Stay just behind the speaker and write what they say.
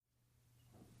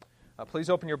Please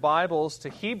open your Bibles to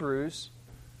Hebrews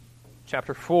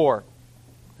chapter 4.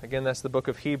 Again, that's the book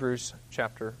of Hebrews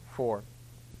chapter 4.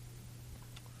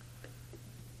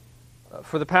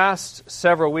 For the past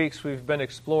several weeks, we've been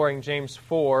exploring James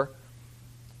 4,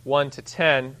 1 to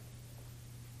 10.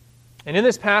 And in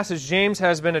this passage, James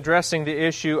has been addressing the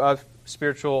issue of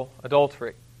spiritual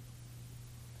adultery.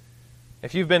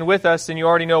 If you've been with us, then you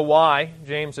already know why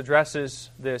James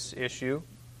addresses this issue.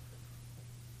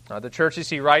 The churches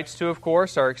he writes to, of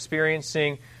course, are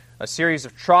experiencing a series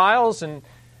of trials, and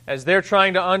as they're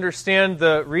trying to understand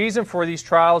the reason for these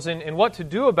trials and what to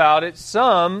do about it,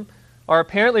 some are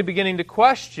apparently beginning to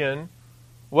question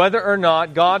whether or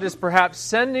not God is perhaps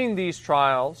sending these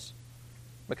trials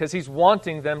because He's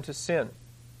wanting them to sin.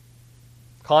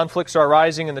 Conflicts are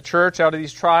arising in the church out of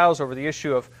these trials over the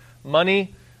issue of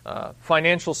money,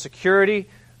 financial security.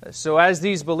 So as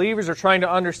these believers are trying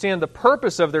to understand the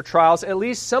purpose of their trials, at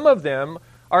least some of them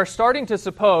are starting to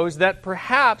suppose that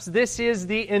perhaps this is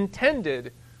the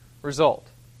intended result.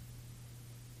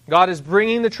 God is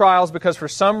bringing the trials because for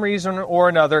some reason or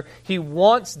another, He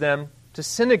wants them to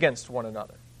sin against one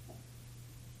another.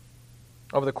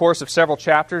 Over the course of several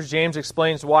chapters, James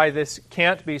explains why this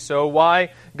can't be so,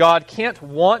 why God can't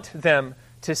want them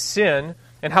to sin,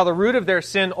 and how the root of their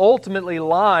sin ultimately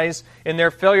lies in their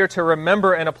failure to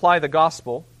remember and apply the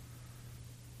gospel.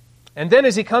 And then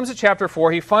as he comes to chapter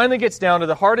 4, he finally gets down to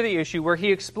the heart of the issue where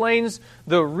he explains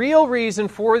the real reason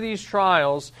for these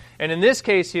trials, and in this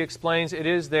case he explains it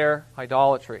is their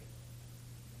idolatry.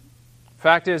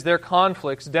 Fact is, their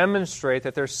conflicts demonstrate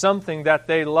that there's something that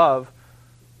they love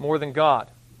more than God.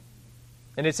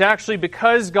 And it's actually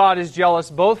because God is jealous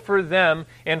both for them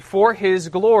and for His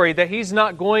glory that He's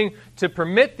not going to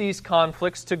permit these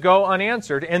conflicts to go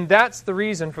unanswered. And that's the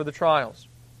reason for the trials.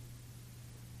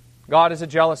 God is a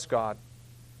jealous God.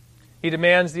 He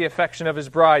demands the affection of His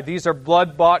bride. These are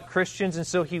blood-bought Christians, and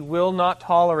so He will not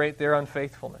tolerate their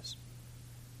unfaithfulness.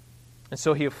 And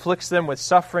so He afflicts them with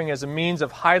suffering as a means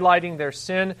of highlighting their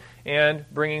sin and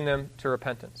bringing them to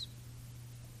repentance.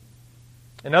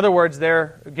 In other words,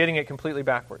 they're getting it completely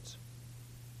backwards.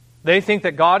 They think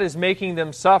that God is making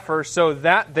them suffer so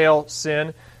that they'll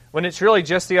sin, when it's really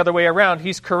just the other way around.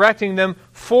 He's correcting them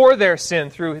for their sin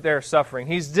through their suffering.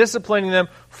 He's disciplining them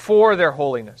for their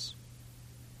holiness.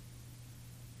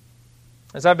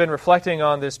 As I've been reflecting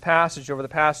on this passage over the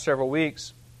past several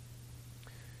weeks,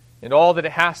 and all that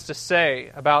it has to say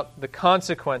about the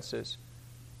consequences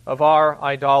of our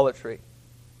idolatry,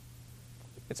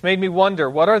 it's made me wonder,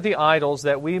 what are the idols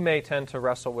that we may tend to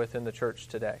wrestle with in the church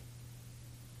today?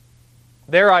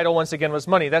 Their idol, once again, was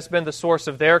money. That's been the source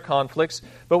of their conflicts.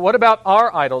 But what about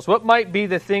our idols? What might be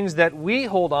the things that we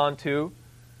hold on to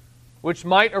which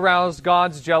might arouse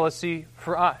God's jealousy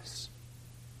for us?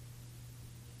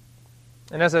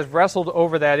 And as I've wrestled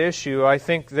over that issue, I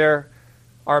think there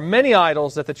are many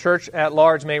idols that the church at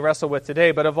large may wrestle with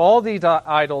today. But of all these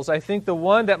idols, I think the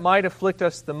one that might afflict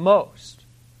us the most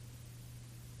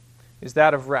is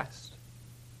that of rest.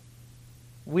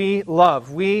 We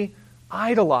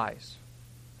idolize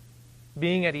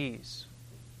being at ease.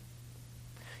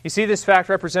 You see this fact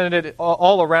represented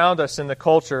all around us in the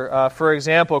culture. For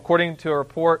example, according to a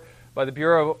report by the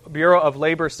Bureau of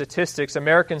Labor Statistics,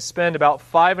 Americans spend about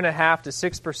 5.5% to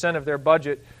 6% of their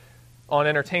budget on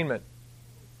entertainment.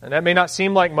 And that may not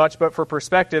seem like much, but for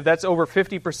perspective, that's over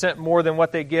 50% more than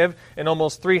what they give and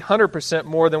almost 300%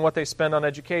 more than what they spend on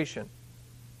education.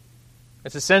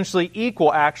 It's essentially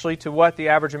equal, actually, to what the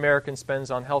average American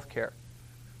spends on health care.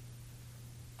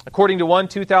 According to one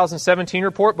 2017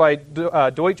 report by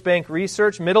Deutsche Bank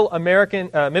Research,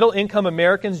 middle-income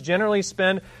Americans generally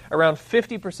spend around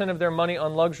 50% of their money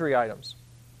on luxury items.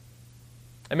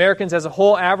 Americans as a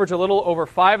whole average a little over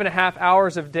 5.5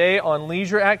 hours a day on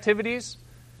leisure activities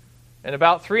and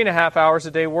about 3.5 hours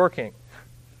a day working.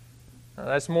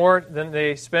 That's more than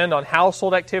they spend on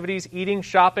household activities, eating,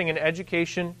 shopping, and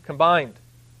education combined.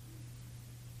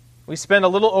 We spend a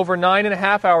little over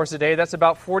 9.5 hours a day. That's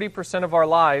about 40% of our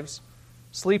lives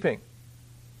sleeping.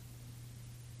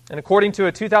 And according to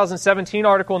a 2017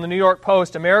 article in the New York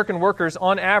Post, American workers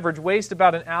on average waste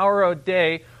about an hour a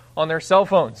day on their cell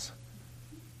phones.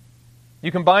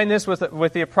 You combine this with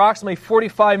the approximately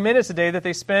 45 minutes a day that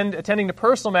they spend attending to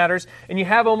personal matters, and you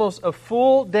have almost a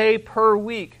full day per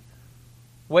week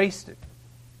wasted.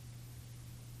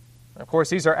 Of course,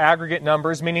 these are aggregate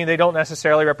numbers, meaning they don't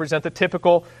necessarily represent the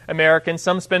typical American.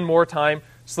 Some spend more time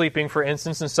sleeping, for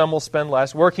instance, and some will spend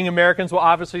less. Working Americans will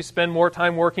obviously spend more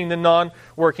time working than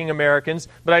non-working Americans,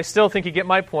 but I still think you get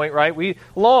my point, right? We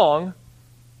long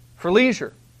for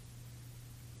leisure.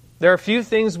 There are few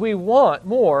things we want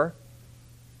more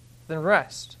than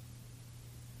rest.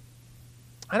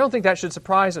 I don't think that should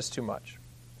surprise us too much.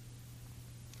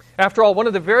 After all, one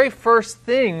of the very first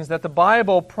things that the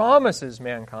Bible promises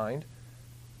mankind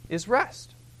is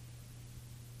rest.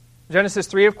 Genesis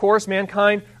 3, of course,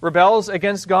 mankind rebels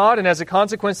against God, and as a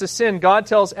consequence of sin, God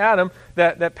tells Adam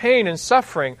that pain and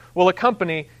suffering will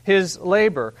accompany his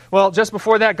labor. Well, just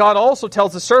before that, God also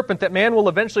tells the serpent that man will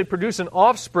eventually produce an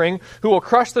offspring who will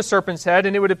crush the serpent's head,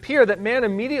 and it would appear that man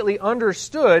immediately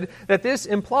understood that this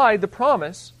implied the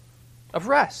promise of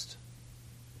rest.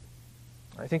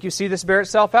 I think you see this bear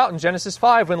itself out in Genesis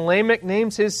 5 when Lamech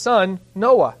names his son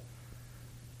Noah,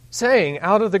 saying,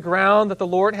 "Out of the ground that the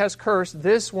Lord has cursed,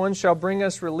 this one shall bring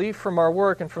us relief from our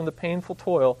work and from the painful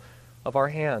toil of our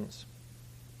hands."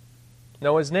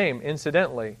 Noah's name,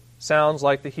 incidentally, sounds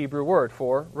like the Hebrew word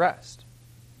for rest.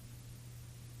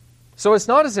 So it's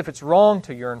not as if it's wrong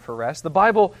to yearn for rest. The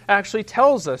Bible actually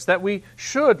tells us that we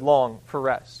should long for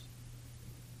rest.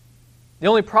 The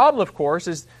only problem, of course,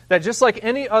 is that just like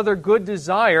any other good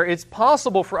desire, it's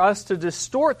possible for us to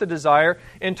distort the desire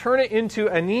and turn it into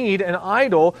a need, an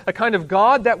idol, a kind of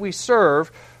God that we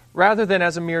serve, rather than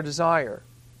as a mere desire.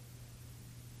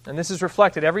 And this is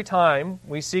reflected every time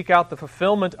we seek out the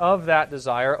fulfillment of that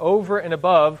desire over and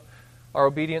above our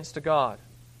obedience to God.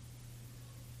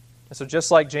 And so just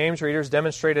like James readers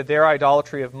demonstrated their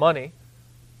idolatry of money,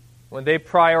 when they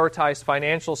prioritized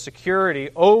financial security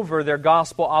over their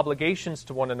gospel obligations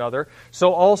to one another,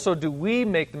 so also do we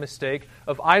make the mistake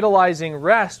of idolizing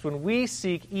rest when we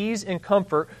seek ease and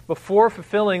comfort before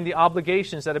fulfilling the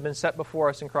obligations that have been set before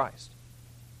us in Christ.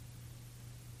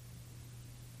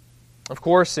 Of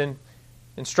course, in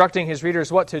instructing his readers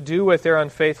what to do with their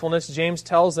unfaithfulness, James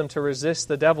tells them to resist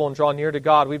the devil and draw near to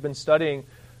God. We've been studying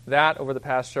that over the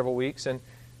past several weeks, and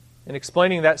in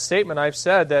explaining that statement, I've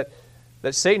said that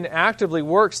Satan actively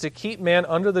works to keep man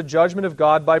under the judgment of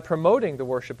God by promoting the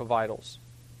worship of idols.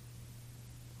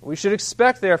 We should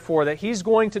expect, therefore, that he's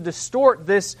going to distort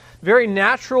this very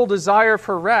natural desire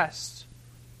for rest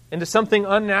into something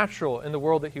unnatural in the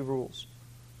world that he rules.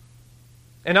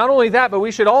 And not only that, but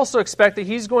we should also expect that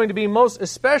he's going to be most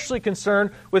especially concerned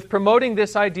with promoting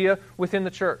this idea within the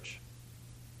church.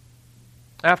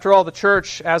 After all, the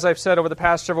church, as I've said over the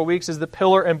past several weeks, is the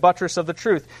pillar and buttress of the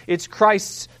truth. It's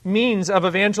Christ's means of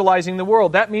evangelizing the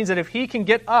world. That means that if he can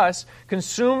get us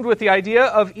consumed with the idea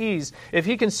of ease, if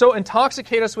he can so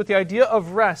intoxicate us with the idea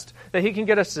of rest, that he can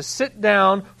get us to sit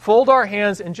down, fold our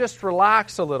hands, and just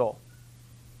relax a little,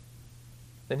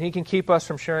 then he can keep us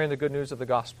from sharing the good news of the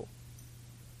gospel.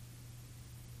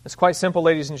 It's quite simple,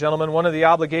 ladies and gentlemen. One of the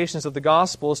obligations of the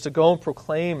gospel is to go and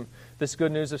proclaim this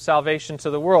good news of salvation to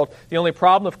the world. The only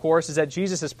problem, of course, is that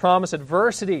Jesus has promised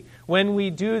adversity when we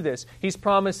do this. He's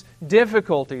promised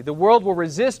difficulty. The world will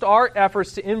resist our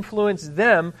efforts to influence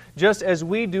them just as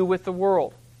we do with the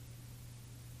world.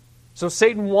 So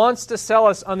Satan wants to sell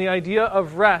us on the idea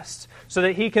of rest so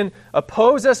that he can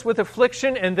oppose us with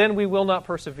affliction and then we will not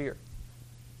persevere.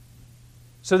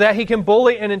 So that he can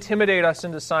bully and intimidate us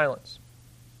into silence.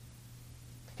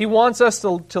 He wants us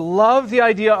to love the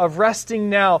idea of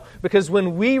resting now, because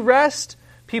when we rest,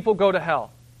 people go to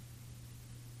hell.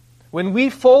 When we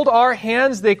fold our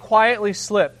hands, they quietly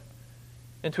slip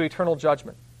into eternal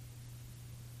judgment.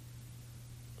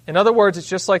 In other words, it's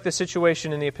just like the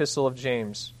situation in the Epistle of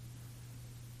James.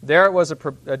 There it was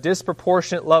a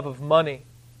disproportionate love of money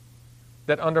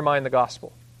that undermined the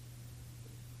gospel.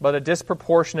 But a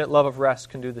disproportionate love of rest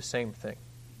can do the same thing.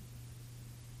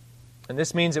 And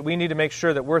this means that we need to make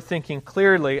sure that we're thinking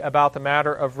clearly about the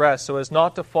matter of rest so as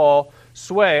not to fall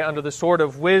sway under the sort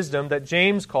of wisdom that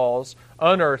James calls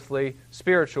unearthly,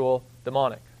 spiritual,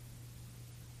 demonic.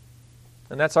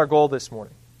 And that's our goal this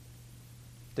morning,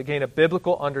 to gain a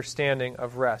biblical understanding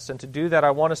of rest. And to do that,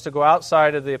 I want us to go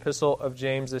outside of the Epistle of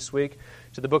James this week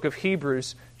to the book of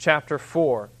Hebrews, chapter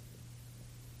 4.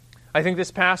 I think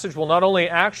this passage will not only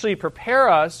actually prepare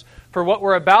us for what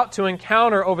we're about to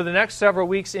encounter over the next several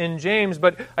weeks in James,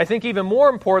 but I think even more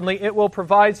importantly, it will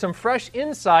provide some fresh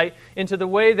insight into the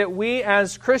way that we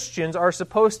as Christians are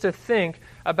supposed to think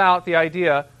about the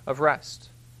idea of rest.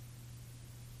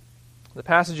 The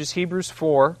passage is Hebrews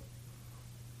 4,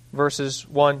 verses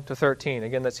 1 to 13.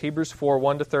 Again, that's Hebrews 4,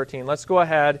 1 to 13. Let's go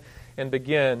ahead and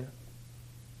begin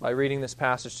by reading this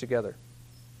passage together.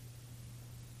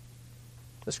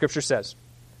 The Scripture says,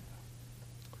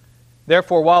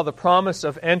 "Therefore, while the promise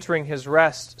of entering his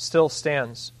rest still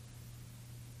stands,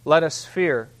 let us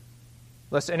fear,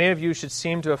 lest any of you should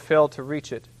seem to have failed to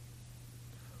reach it.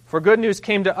 For good news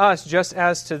came to us just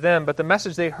as to them, but the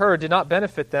message they heard did not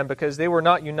benefit them because they were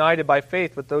not united by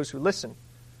faith with those who listened.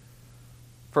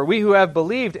 For we who have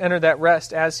believed enter that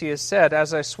rest, as he has said,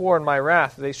 as I swore in my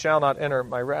wrath, they shall not enter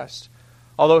my rest.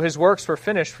 although his works were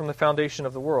finished from the foundation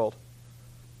of the world.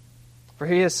 For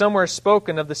he has somewhere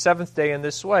spoken of the seventh day in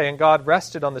this way, and God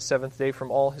rested on the seventh day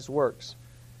from all his works.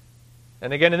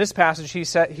 And again in this passage he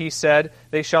said,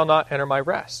 they shall not enter my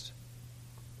rest.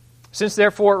 Since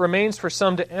therefore it remains for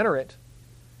some to enter it,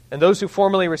 and those who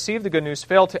formerly received the good news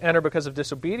failed to enter because of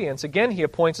disobedience, again he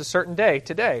appoints a certain day,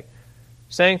 today,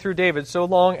 saying through David so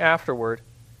long afterward,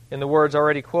 in the words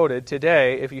already quoted,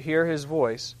 today, if you hear his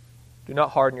voice, do not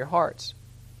harden your hearts.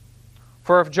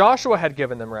 For if Joshua had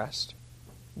given them rest,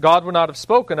 God would not have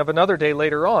spoken of another day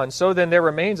later on. So then there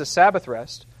remains a Sabbath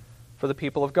rest for the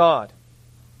people of God.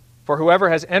 For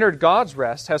whoever has entered God's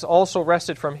rest has also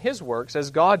rested from his works as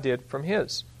God did from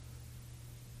his.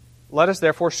 Let us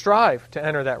therefore strive to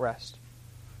enter that rest,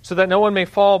 so that no one may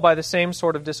fall by the same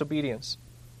sort of disobedience.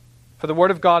 For the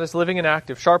word of God is living and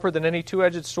active, sharper than any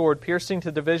two-edged sword, piercing to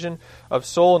the division of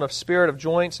soul and of spirit, of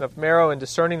joints and of marrow, and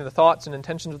discerning the thoughts and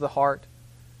intentions of the heart.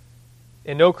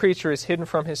 And no creature is hidden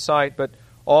from his sight, but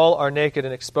all are naked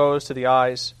and exposed to the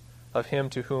eyes of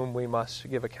him to whom we must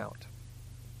give account.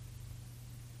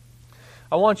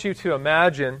 I want you to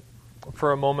imagine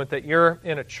for a moment that you're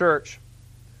in a church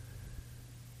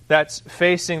that's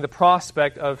facing the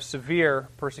prospect of severe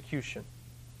persecution.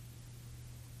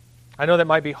 I know that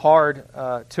might be hard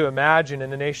to imagine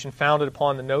in a nation founded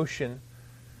upon the notion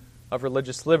of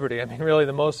religious liberty. I mean, really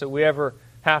the most that we ever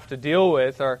have to deal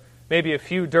with are maybe a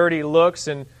few dirty looks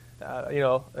and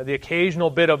the occasional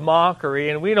bit of mockery,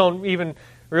 and we don't even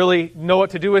really know what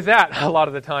to do with that a lot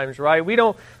of the times, right? We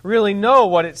don't really know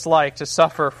what it's like to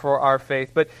suffer for our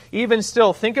faith. But even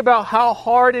still, think about how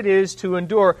hard it is to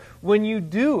endure when you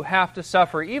do have to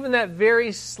suffer, even that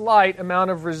very slight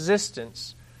amount of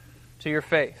resistance to your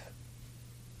faith.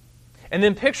 And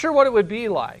then picture what it would be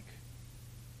like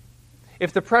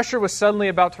if the pressure was suddenly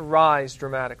about to rise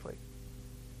dramatically.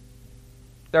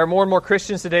 There are more and more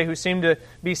Christians today who seem to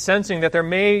be sensing that there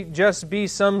may just be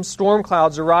some storm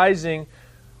clouds arising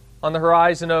on the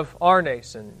horizon of our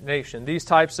nation, these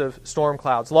types of storm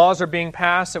clouds. Laws are being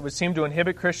passed that would seem to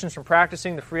inhibit Christians from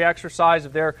practicing the free exercise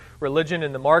of their religion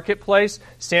in the marketplace.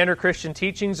 Standard Christian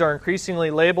teachings are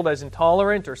increasingly labeled as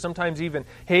intolerant or sometimes even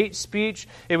hate speech.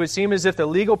 It would seem as if the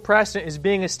legal precedent is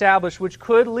being established which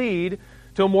could lead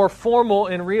to a more formal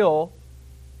and real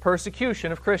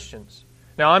persecution of Christians.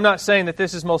 Now, I'm not saying that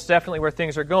this is most definitely where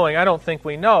things are going. I don't think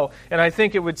we know. And I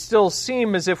think it would still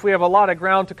seem as if we have a lot of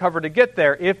ground to cover to get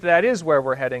there, if that is where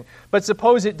we're heading. But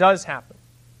suppose it does happen.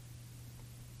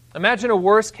 Imagine a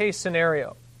worst-case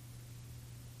scenario.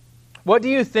 What do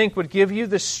you think would give you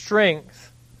the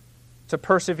strength to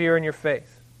persevere in your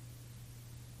faith?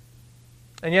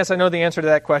 And yes, I know the answer to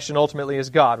that question ultimately is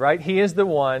God, right? He is the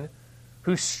one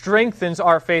who strengthens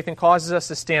our faith and causes us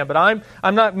to stand. But I'm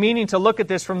not meaning to look at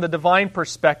this from the divine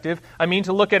perspective. I mean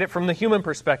to look at it from the human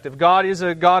perspective. God is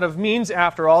a God of means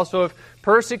after all. So if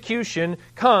persecution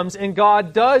comes and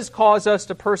God does cause us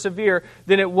to persevere,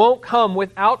 then it won't come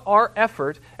without our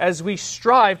effort as we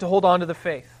strive to hold on to the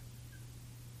faith.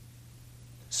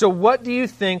 So what do you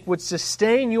think would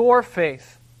sustain your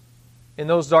faith in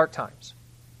those dark times?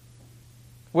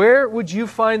 Where would you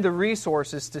find the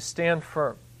resources to stand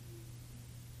firm?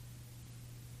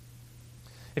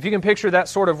 If you can picture that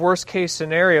sort of worst-case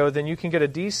scenario, then you can get a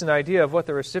decent idea of what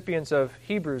the recipients of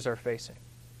Hebrews are facing.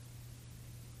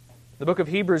 The book of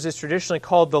Hebrews is traditionally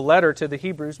called the letter to the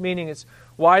Hebrews, meaning it's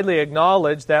widely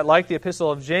acknowledged that, like the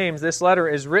epistle of James, this letter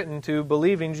is written to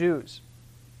believing Jews.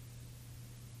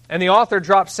 And the author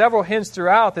drops several hints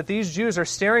throughout that these Jews are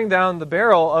staring down the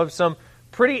barrel of some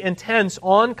pretty intense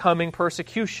oncoming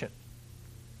persecution.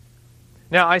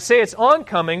 Now, I say it's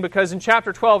oncoming because in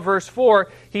chapter 12, verse 4,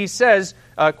 he says,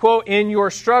 quote, in your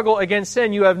struggle against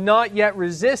sin, you have not yet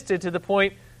resisted to the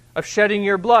point of shedding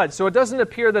your blood. So it doesn't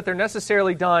appear that they're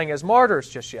necessarily dying as martyrs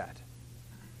just yet.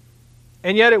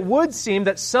 And yet it would seem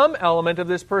that some element of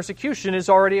this persecution is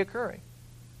already occurring.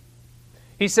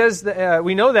 He says,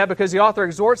 we know that because the author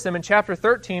exhorts them in chapter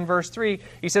 13, verse 3.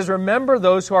 He says, remember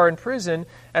those who are in prison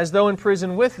as though in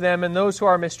prison with them, and those who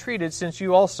are mistreated, since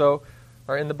you also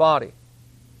are in the body.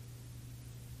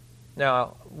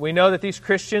 Now, we know that these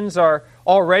Christians are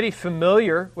already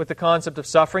familiar with the concept of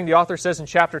suffering. The author says in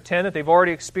chapter 10 that they've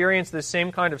already experienced this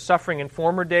same kind of suffering in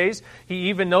former days. He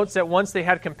even notes that once they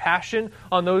had compassion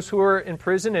on those who were in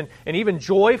prison and even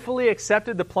joyfully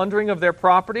accepted the plundering of their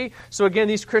property. So again,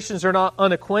 these Christians are not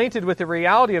unacquainted with the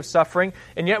reality of suffering,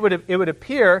 and yet it would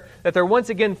appear that they're once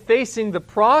again facing the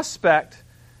prospect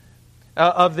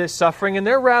of this suffering, and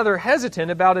they're rather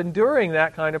hesitant about enduring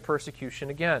that kind of persecution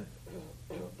again.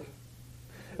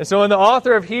 And so when the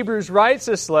author of Hebrews writes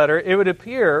this letter, it would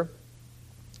appear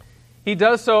he he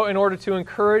does so in order to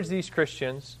encourage these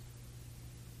Christians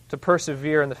to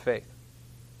persevere in the faith.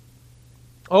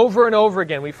 Over and over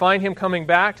again, we find him coming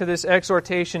back to this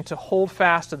exhortation to hold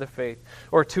fast to the faith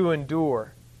or to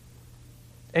endure.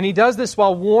 And he does this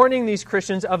while warning these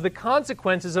Christians of the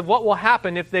consequences of what will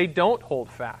happen if they don't hold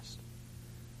fast.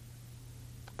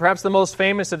 Perhaps the most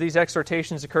famous of these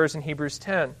exhortations occurs in Hebrews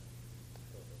 10.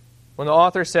 When the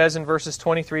author says in verses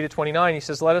 23 to 29, he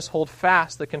says, "Let us hold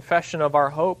fast the confession of our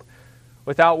hope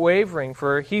without wavering,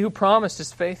 for he who promised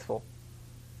is faithful.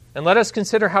 And let us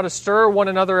consider how to stir one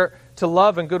another to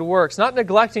love and good works, not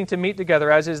neglecting to meet together,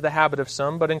 as is the habit of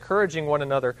some, but encouraging one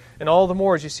another, and all the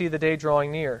more as you see the day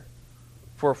drawing near.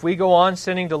 For if we go on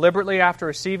sinning deliberately after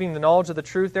receiving the knowledge of the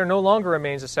truth, there no longer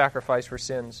remains a sacrifice for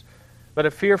sins, but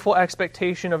a fearful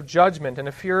expectation of judgment and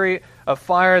a fury of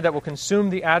fire that will consume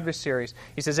the adversaries."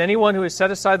 He says, "Anyone who has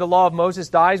set aside the law of Moses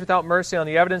dies without mercy on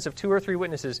the evidence of 2 or 3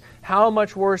 witnesses. How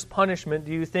much worse punishment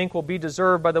do you think will be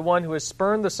deserved by the one who has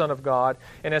spurned the Son of God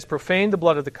and has profaned the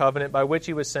blood of the covenant by which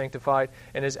he was sanctified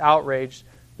and has outraged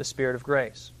the Spirit of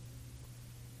grace?"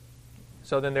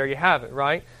 So then there you have it,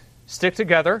 right? Stick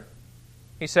together,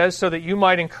 he says, so that you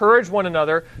might encourage one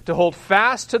another to hold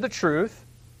fast to the truth,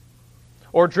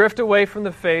 or drift away from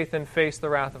the faith and face the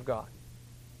wrath of God.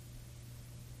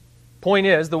 Point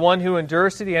is, the one who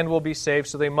endures to the end will be saved,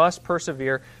 so they must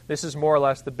persevere. This is more or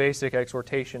less the basic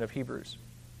exhortation of Hebrews.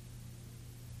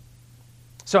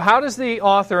 So how does the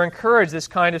author encourage this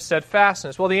kind of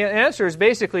steadfastness? Well, the answer is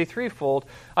basically threefold.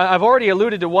 I've already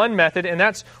alluded to one method, and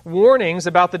that's warnings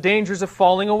about the dangers of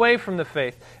falling away from the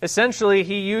faith. Essentially,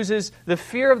 he uses the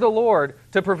fear of the Lord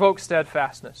to provoke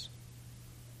steadfastness.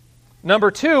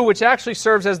 Number 2, which actually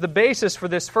serves as the basis for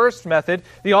this first method,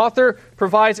 the author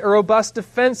provides a robust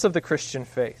defense of the Christian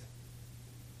faith.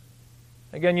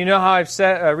 Again, you know how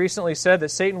I've recently said that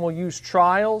Satan will use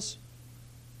trials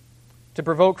to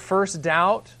provoke first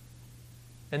doubt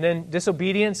and then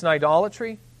disobedience and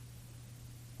idolatry?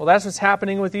 Well, that's what's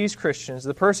happening with these Christians.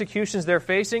 The persecutions they're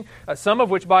facing, some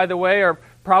of which, by the way, are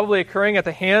probably occurring at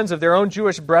the hands of their own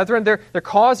Jewish brethren, they're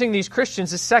causing these Christians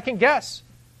to second guess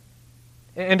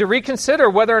and to reconsider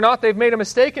whether or not they've made a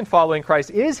mistake in following Christ.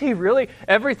 Is he really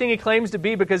everything he claims to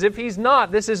be? Because if he's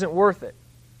not, this isn't worth it.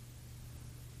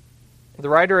 The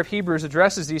writer of Hebrews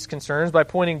addresses these concerns by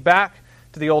pointing back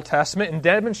to the Old Testament and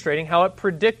demonstrating how it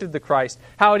predicted the Christ,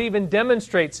 how it even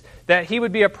demonstrates that he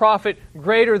would be a prophet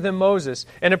greater than Moses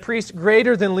and a priest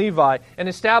greater than Levi and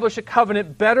establish a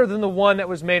covenant better than the one that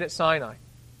was made at Sinai.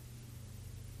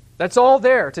 That's all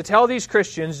there to tell these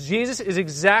Christians Jesus is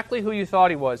exactly who you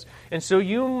thought he was. And so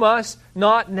you must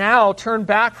not now turn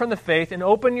back from the faith and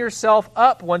open yourself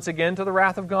up once again to the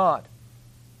wrath of God.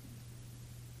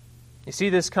 You see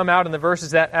this come out in the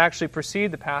verses that actually precede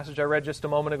the passage I read just a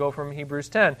moment ago from Hebrews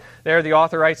 10. There the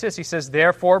author writes this. He says,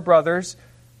 "Therefore, brothers,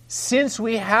 since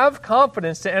we have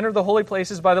confidence to enter the holy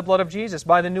places by the blood of Jesus,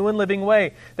 by the new and living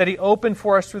way that he opened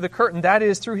for us through the curtain, that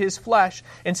is, through his flesh,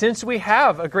 and since we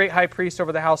have a great high priest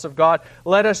over the house of God,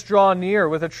 let us draw near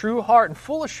with a true heart and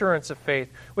full assurance of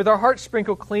faith, with our hearts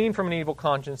sprinkled clean from an evil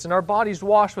conscience, and our bodies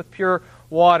washed with pure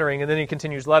watering." And then he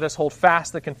continues, "Let us hold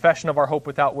fast the confession of our hope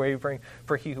without wavering,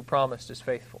 for he who promised is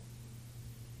faithful."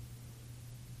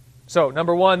 So,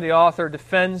 number 1, the author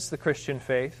defends the Christian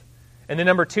faith. And then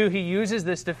number 2, he uses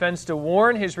this defense to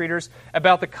warn his readers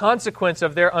about the consequence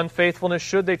of their unfaithfulness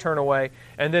should they turn away.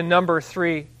 And then number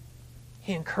 3,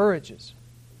 he encourages.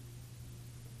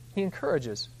 He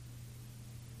encourages.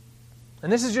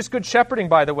 And this is just good shepherding,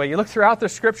 by the way. You look throughout the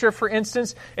Scripture, for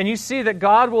instance, and you see that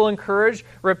God will encourage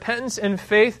repentance and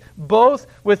faith both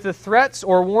with the threats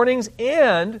or warnings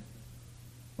and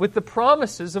with the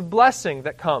promises of blessing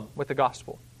that come with the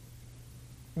gospel.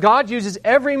 God uses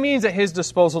every means at his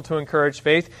disposal to encourage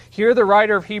faith. Here the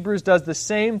writer of Hebrews does the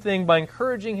same thing by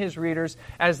encouraging his readers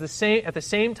at the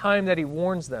same time that he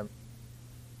warns them.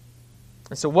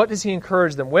 And so what does he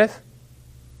encourage them with?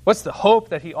 What's the hope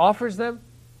that he offers them?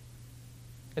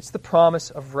 It's the promise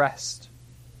of rest.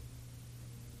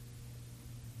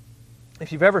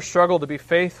 If you've ever struggled to be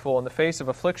faithful in the face of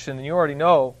affliction, then you already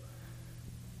know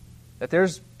that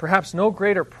there's perhaps no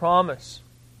greater promise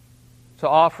to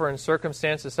offer in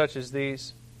circumstances such as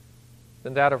these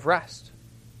than that of rest.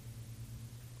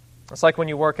 It's like when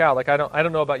you work out. Like I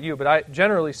don't know about you, but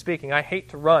generally speaking, I hate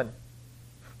to run.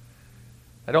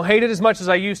 I don't hate it as much as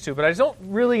I used to, but I don't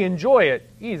really enjoy it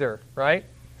either, right?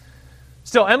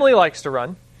 Still, Emily likes to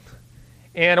run.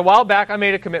 And a while back, I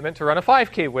made a commitment to run a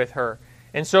 5K with her.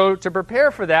 And so to prepare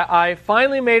for that, I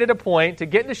finally made it a point to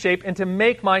get into shape and to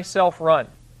make myself run.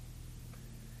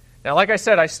 Now, like I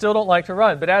said, I still don't like to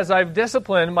run, but as I've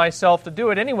disciplined myself to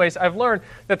do it anyways, I've learned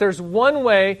that there's one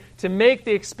way to make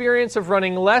the experience of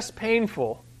running less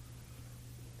painful,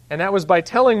 and that was by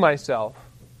telling myself,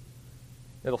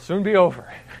 it'll soon be over.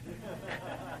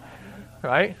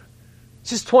 Right? It's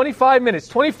just 25 minutes.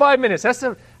 25 minutes.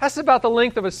 That's about the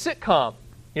length of a sitcom.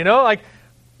 You know, like,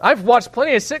 I've watched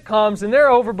plenty of sitcoms, and they're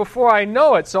over before I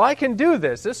know it, so I can do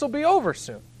this. This will be over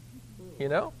soon. You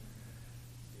know?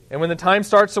 And when the time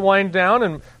starts to wind down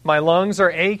and my lungs are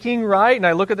aching, right, and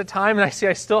I look at the time and I see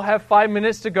I still have 5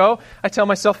 minutes to go, I tell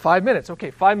myself 5 minutes.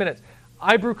 Okay, 5 minutes.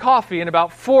 I brew coffee in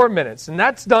about 4 minutes, and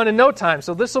that's done in no time,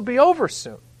 so this will be over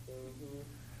soon.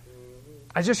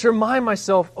 I just remind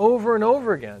myself over and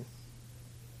over again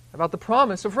about the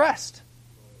promise of rest.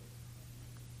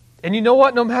 And you know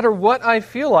what? No matter what I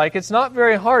feel like, it's not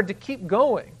very hard to keep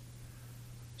going,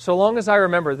 so long as I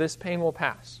remember this pain will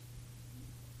pass.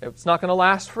 It's not going to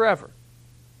last forever.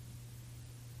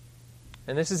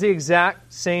 And this is the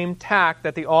exact same tack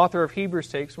that the author of Hebrews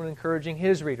takes when encouraging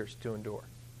his readers to endure.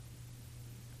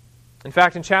 In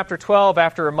fact, in chapter 12,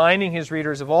 after reminding his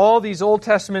readers of all these Old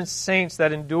Testament saints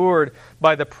that endured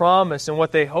by the promise and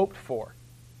what they hoped for,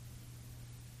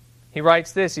 he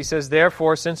writes this. He says,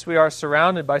 "Therefore, since we are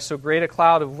surrounded by so great a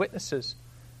cloud of witnesses,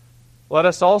 let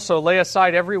us also lay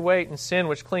aside every weight and sin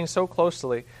which clings so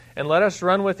closely, and let us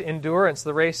run with endurance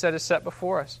the race that is set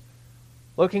before us,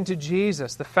 looking to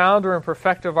Jesus, the founder and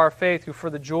perfecter of our faith, who for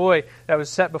the joy that was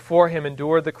set before him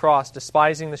endured the cross,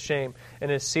 despising the shame,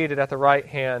 and is seated at the right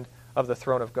hand of the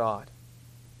throne of God."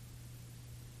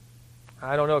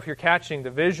 I don't know if you're catching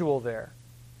the visual there,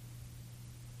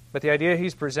 but the idea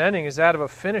he's presenting is that of a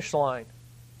finish line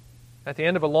at the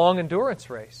end of a long endurance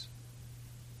race.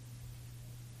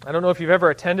 I don't know if you've ever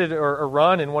attended or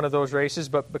run in one of those races,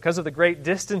 but because of the great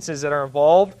distances that are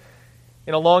involved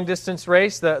in a long-distance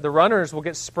race, the runners will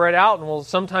get spread out and will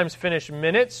sometimes finish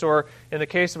minutes, or in the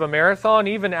case of a marathon,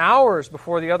 even hours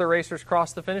before the other racers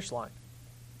cross the finish line.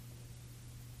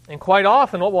 And quite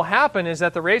often what will happen is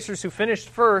that the racers who finished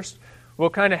first will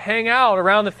kind of hang out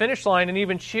around the finish line and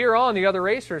even cheer on the other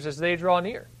racers as they draw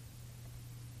near.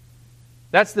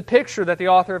 That's the picture that the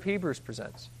author of Hebrews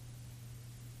presents.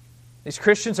 These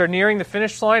Christians are nearing the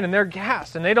finish line and they're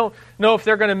gassed and they don't know if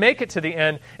they're going to make it to the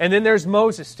end. And then there's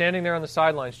Moses standing there on the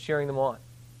sidelines cheering them on.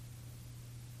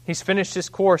 He's finished his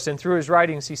course, and through his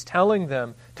writings he's telling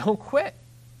them, don't quit.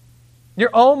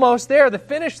 You're almost there. The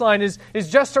finish line is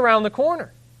just around the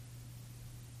corner.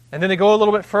 And then they go a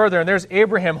little bit further, and there's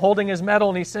Abraham holding his medal,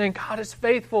 and he's saying, God is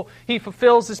faithful. He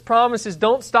fulfills his promises.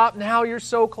 Don't stop now. You're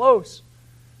so close.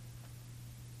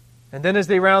 And then as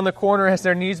they round the corner, as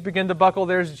their knees begin to buckle,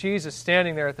 there's Jesus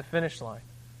standing there at the finish line,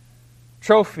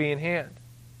 trophy in hand.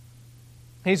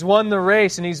 He's won the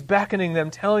race, and he's beckoning them,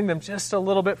 telling them just a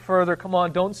little bit further, come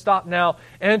on, don't stop now.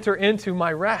 Enter into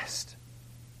my rest.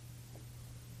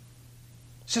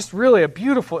 It's just really a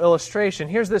beautiful illustration.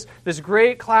 Here's this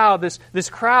great cloud, this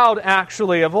crowd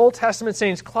actually of Old Testament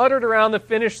saints cluttered around the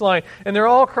finish line, and they're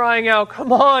all crying out,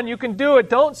 come on, you can do it.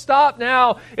 Don't stop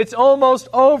now. It's almost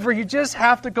over. You just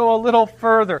have to go a little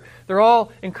further. They're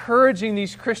all encouraging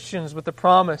these Christians with the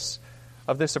promise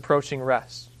of this approaching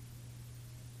rest.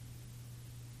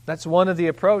 That's one of the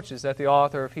approaches that the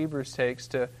author of Hebrews takes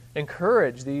to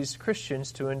encourage these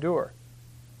Christians to endure.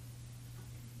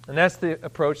 And that's the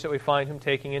approach that we find him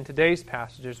taking in today's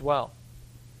passage as well.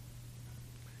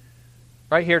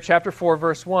 Right here, chapter 4,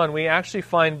 verse 1, we actually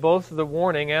find both the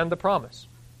warning and the promise.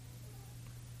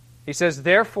 He says,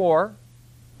 therefore,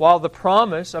 while the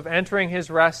promise of entering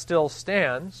his rest still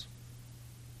stands,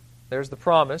 there's the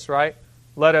promise, right?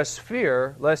 Let us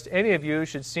fear, lest any of you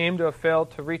should seem to have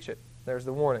failed to reach it. There's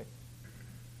the warning.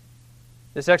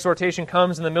 This exhortation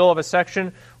comes in the middle of a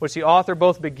section which the author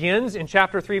both begins in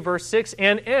chapter 3, verse 6,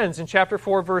 and ends in chapter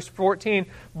 4, verse 14,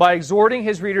 by exhorting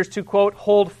his readers to, quote,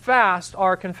 hold fast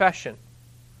our confession.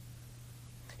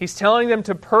 He's telling them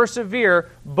to persevere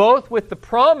both with the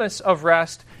promise of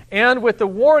rest and with the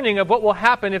warning of what will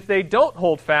happen if they don't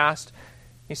hold fast.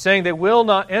 He's saying they will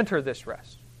not enter this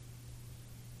rest.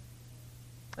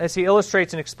 As he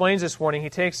illustrates and explains this warning, he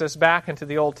takes us back into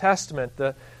the Old Testament.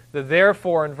 The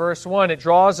therefore in verse 1, it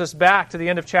draws us back to the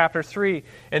end of chapter 3.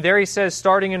 And there he says,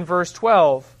 starting in verse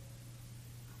 12,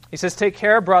 he says, take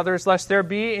care, brothers, lest there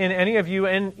be in any of you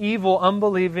an evil,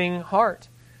 unbelieving heart,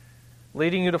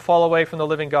 leading you to fall away from the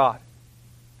living God.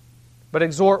 But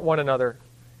exhort one another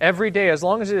every day, as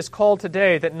long as it is called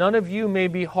today, that none of you may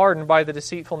be hardened by the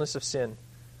deceitfulness of sin.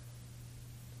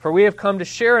 For we have come to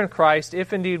share in Christ,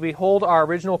 if indeed we hold our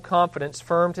original confidence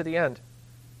firm to the end.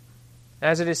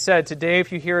 As it is said, today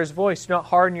if you hear his voice, do not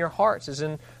harden your hearts, as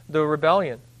in the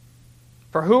rebellion.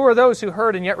 For who are those who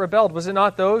heard and yet rebelled? Was it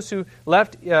not those who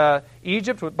left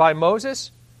Egypt by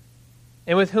Moses?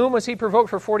 And with whom was he provoked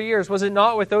for 40 years? Was it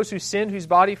not with those who sinned, whose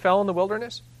body fell in the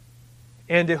wilderness?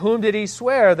 And to whom did he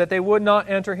swear that they would not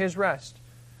enter his rest?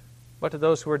 But to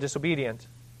those who were disobedient.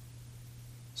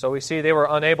 So we see they were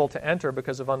unable to enter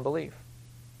because of unbelief.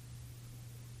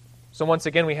 So once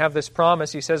again we have this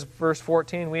promise. He says, verse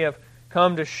 14, we have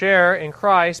come to share in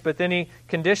Christ, but then he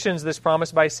conditions this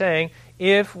promise by saying,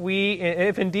 if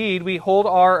indeed we hold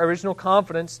our original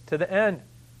confidence to the end.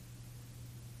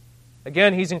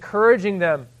 Again, he's encouraging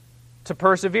them to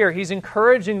persevere. He's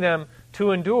encouraging them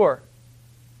to endure.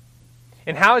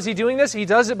 And how is he doing this? He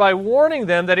does it by warning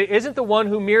them that it isn't the one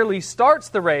who merely starts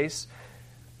the race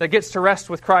that gets to rest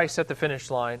with Christ at the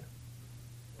finish line,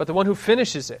 but the one who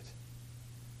finishes it.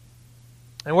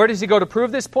 And where does he go to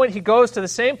prove this point? He goes to the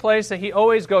same place that he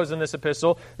always goes in this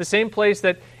epistle, the same place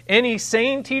that any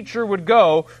sane teacher would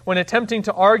go when attempting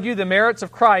to argue the merits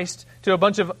of Christ to a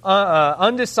bunch of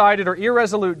undecided or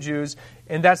irresolute Jews,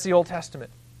 and that's the Old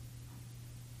Testament.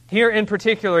 Here in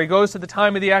particular, he goes to the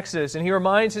time of the Exodus, and he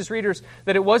reminds his readers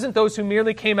that it wasn't those who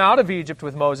merely came out of Egypt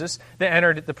with Moses that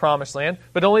entered the Promised Land,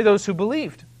 but only those who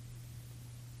believed.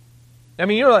 I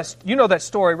mean, you know that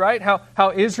story, right?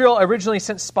 How Israel originally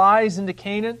sent spies into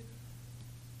Canaan.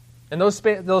 And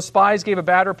those spies gave a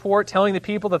bad report telling the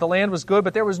people that the land was good,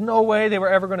 but there was no way they were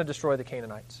ever going to destroy the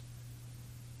Canaanites.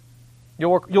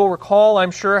 You'll recall, I'm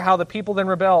sure, how the people then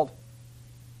rebelled.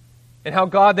 And how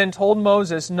God then told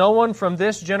Moses, no one from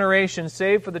this generation,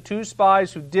 save for the 2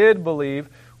 spies who did believe,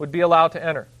 would be allowed to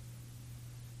enter.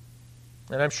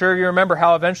 And I'm sure you remember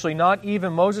how eventually not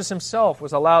even Moses himself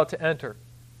was allowed to enter,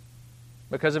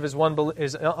 because of his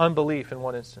unbelief in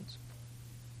one instance.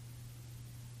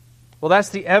 Well, that's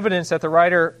the evidence that the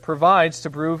writer provides to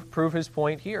prove his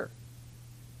point here.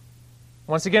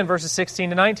 Once again, verses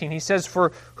 16 to 19, he says,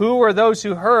 for who were those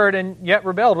who heard and yet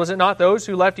rebelled? Was it not those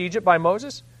who left Egypt by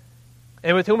Moses?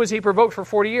 And with whom was he provoked for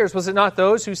 40 years? Was it not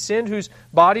those who sinned, whose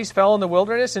bodies fell in the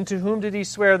wilderness? And to whom did he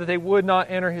swear that they would not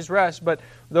enter his rest, but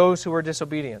those who were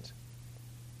disobedient?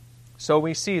 So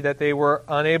we see that they were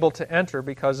unable to enter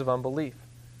because of unbelief.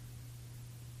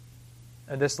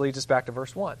 And this leads us back to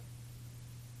verse 1,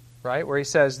 right? Where he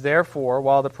says, therefore,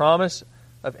 while the promise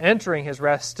of entering his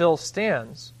rest still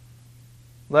stands,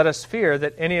 let us fear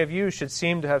that any of you should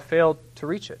seem to have failed to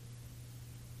reach it.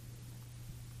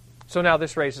 So now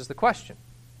this raises the question.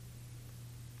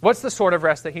 What's the sort of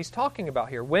rest that he's talking about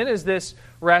here? When is this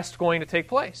rest going to take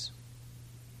place?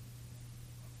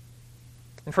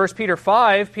 In 1 Peter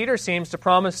 5, Peter seems to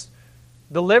promise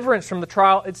deliverance from the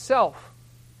trial itself.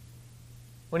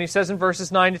 When he says in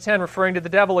verses 9 to 10, referring to the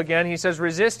devil again, he says,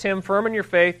 resist him, firm in your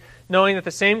faith, knowing that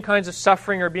the same kinds of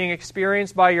suffering are being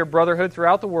experienced by your brotherhood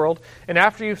throughout the world. And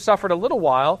after you've suffered a little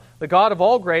while, the God of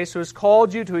all grace, who has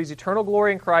called you to his eternal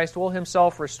glory in Christ, will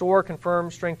himself restore,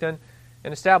 confirm, strengthen,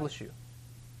 and establish you.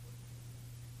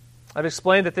 I've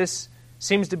explained that this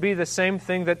seems to be the same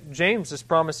thing that James is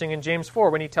promising in James 4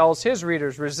 when he tells his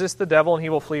readers, resist the devil and he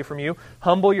will flee from you.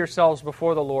 Humble yourselves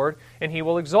before the Lord and he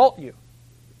will exalt you.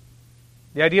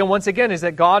 The idea, once again, is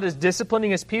that God is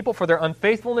disciplining his people for their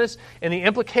unfaithfulness, and the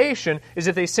implication is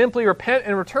if they simply repent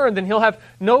and return, then he'll have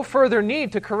no further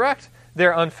need to correct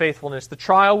their unfaithfulness. The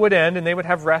trial would end, and they would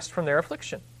have rest from their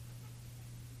affliction.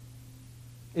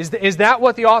 Is that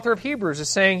what the author of Hebrews is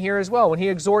saying here as well, when he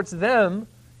exhorts them,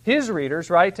 his readers,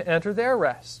 right, to enter their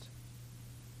rest?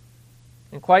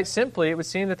 And quite simply, it would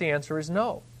seem that the answer is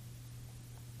no.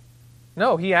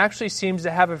 No, he actually seems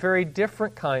to have a very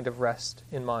different kind of rest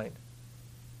in mind.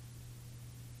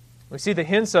 We see the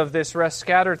hints of this rest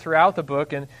scattered throughout the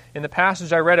book. And in the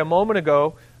passage I read a moment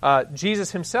ago,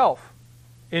 Jesus himself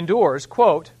endures,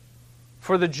 quote,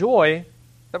 for the joy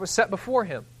that was set before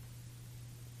him,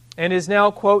 and is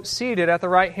now, quote, seated at the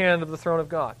right hand of the throne of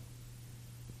God.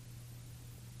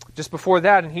 Just before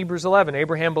that, in Hebrews 11,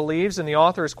 Abraham believes, and the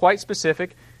author is quite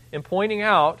specific in pointing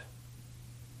out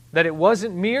that it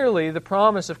wasn't merely the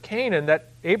promise of Canaan that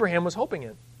Abraham was hoping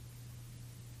in.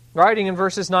 Writing in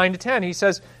verses 9 to 10, he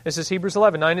says, this is Hebrews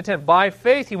 11, 9 to 10, by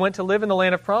faith he went to live in the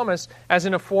land of promise, as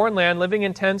in a foreign land, living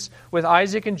in tents with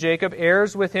Isaac and Jacob,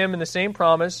 heirs with him in the same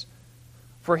promise.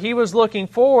 For he was looking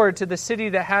forward to the city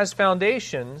that has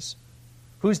foundations,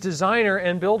 whose designer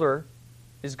and builder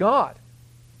is God.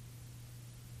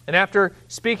 And after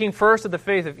speaking first of the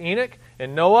faith of Enoch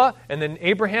and Noah, and then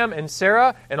Abraham and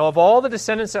Sarah, and of all the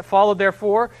descendants that followed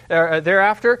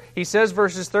thereafter, he says,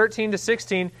 verses 13 to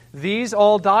 16, these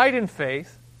all died in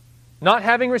faith, not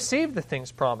having received the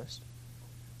things promised,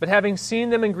 but having seen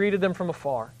them and greeted them from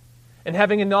afar, and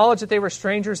having acknowledged that they were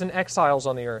strangers and exiles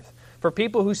on the earth. For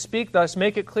people who speak thus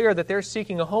make it clear that they're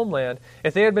seeking a homeland.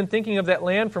 If they had been thinking of that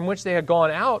land from which they had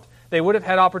gone out, they would have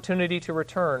had opportunity to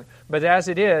return. But as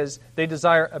it is, they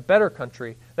desire a better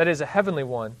country, that is, a heavenly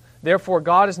one. Therefore,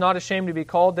 God is not ashamed to be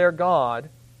called their God,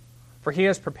 for He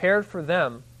has prepared for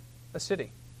them a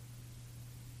city.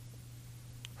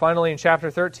 Finally, in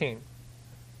chapter 13,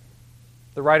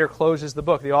 the writer closes the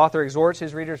book. The author exhorts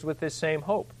his readers with this same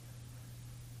hope,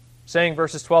 saying,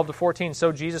 verses 12 to 14,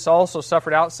 So Jesus also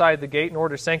suffered outside the gate in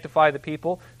order to sanctify the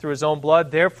people through His own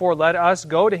blood. Therefore, let us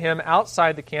go to Him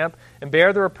outside the camp and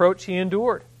bear the reproach He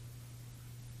endured.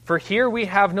 For here we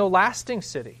have no lasting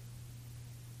city,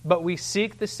 but we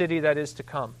seek the city that is to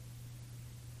come.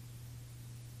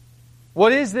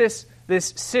 What is this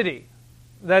city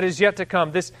that is yet to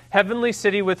come? This heavenly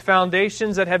city with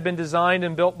foundations that have been designed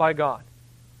and built by God.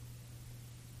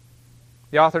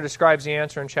 The author describes the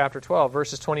answer in chapter 12,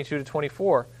 verses 22 to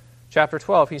 24. Chapter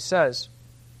 12, he says,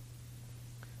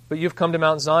 But you've come to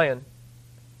Mount Zion,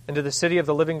 and to the city of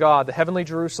the living God, the heavenly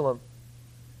Jerusalem,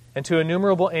 and to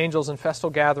innumerable angels in festal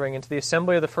gathering, and to the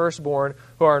assembly of the firstborn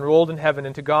who are enrolled in heaven,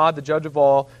 and to God, the judge of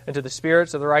all, and to the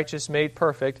spirits of the righteous made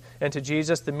perfect, and to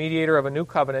Jesus, the mediator of a new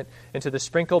covenant, and to the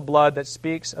sprinkled blood that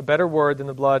speaks a better word than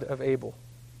the blood of Abel.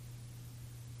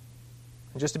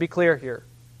 And just to be clear here,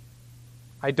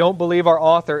 I don't believe our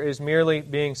author is merely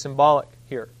being symbolic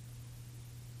here.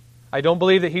 I don't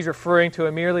believe that he's referring to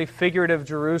a merely figurative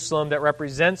Jerusalem that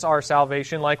represents our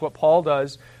salvation, like what Paul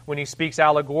does when he speaks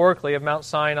allegorically of Mount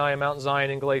Sinai and Mount Zion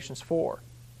in Galatians 4.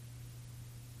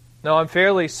 No, I'm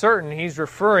fairly certain he's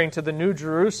referring to the new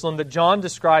Jerusalem that John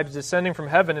describes descending from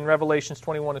heaven in Revelations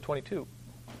 21 and 22.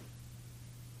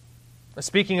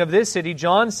 Speaking of this city,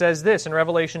 John says this in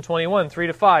Revelation 21,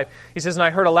 3-5. He says, And I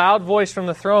heard a loud voice from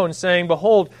the throne saying,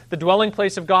 Behold, the dwelling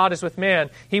place of God is with man.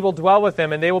 He will dwell with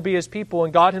them, and they will be His people,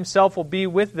 and God Himself will be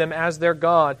with them as their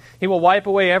God. He will wipe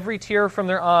away every tear from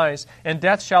their eyes, and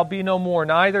death shall be no more.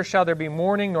 Neither shall there be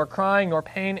mourning, nor crying, nor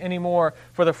pain any more,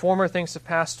 for the former things have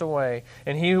passed away.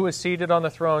 And He who was seated on the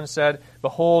throne said,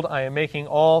 Behold, I am making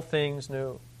all things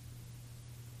new.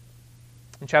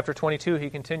 In chapter 22, he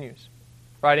continues,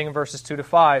 writing in verses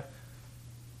 2-5,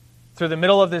 Through the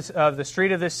middle of the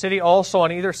street of this city, also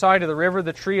on either side of the river,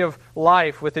 the tree of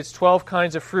life, with its 12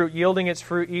 kinds of fruit, yielding its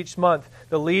fruit each month.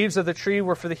 The leaves of the tree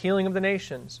were for the healing of the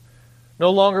nations. No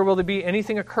longer will there be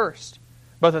anything accursed,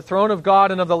 but the throne of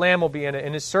God and of the Lamb will be in it,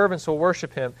 and His servants will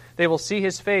worship Him. They will see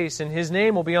His face, and His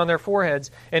name will be on their foreheads,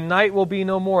 and night will be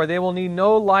no more. They will need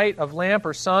no light of lamp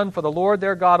or sun, for the Lord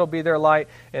their God will be their light,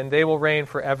 and they will reign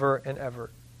forever and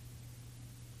ever.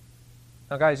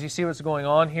 Now, guys, you see what's going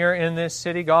on here in this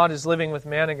city? God is living with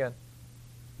man again.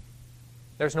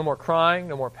 There's no more crying,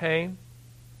 no more pain.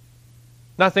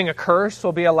 Nothing accursed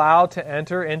will be allowed to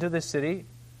enter into the city.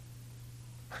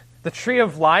 The tree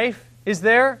of life is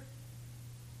there.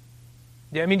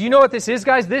 Yeah, I mean, do you know what this is,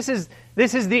 guys? This is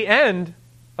the end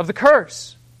of the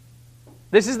curse.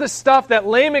 This is the stuff that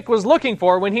Lamech was looking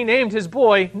for when he named his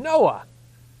boy Noah.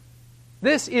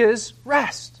 This is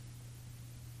rest.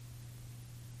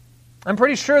 I'm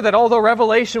pretty sure that although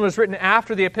Revelation was written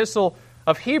after the epistle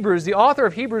of Hebrews, the author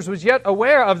of Hebrews was yet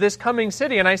aware of this coming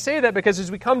city. And I say that because as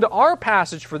we come to our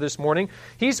passage for this morning,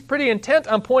 he's pretty intent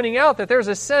on pointing out that there's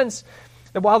a sense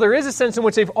that while there is a sense in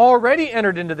which they've already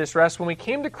entered into this rest when we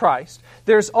came to Christ,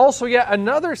 there's also yet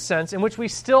another sense in which we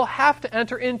still have to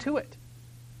enter into it.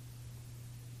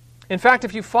 In fact,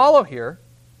 if you follow here,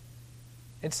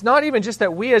 it's not even just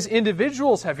that we as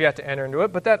individuals have yet to enter into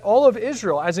it, but that all of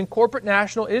Israel, as in corporate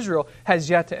national Israel,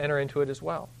 has yet to enter into it as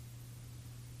well.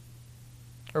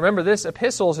 Remember, this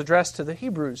epistle is addressed to the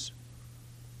Hebrews,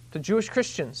 to Jewish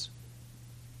Christians.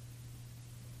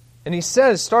 And he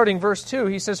says, starting verse 2,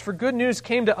 he says, For good news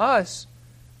came to us,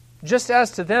 just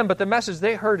as to them, but the message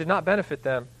they heard did not benefit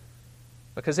them,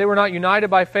 because they were not united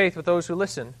by faith with those who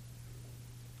listened.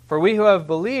 For we who have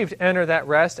believed enter that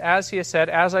rest, as He has said,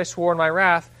 As I swore in my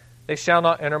wrath, they shall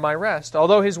not enter my rest,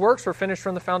 although His works were finished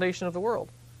from the foundation of the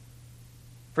world.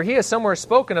 For He has somewhere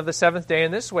spoken of the seventh day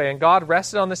in this way, and God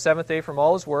rested on the seventh day from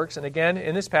all His works, and again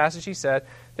in this passage He said,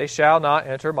 They shall not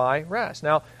enter my rest.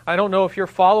 Now, I don't know if you're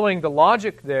following the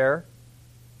logic there,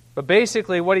 but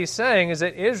basically what he's saying is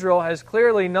that Israel has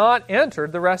clearly not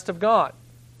entered the rest of God.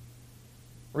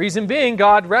 Reason being,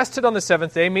 God rested on the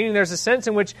seventh day, meaning there's a sense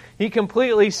in which He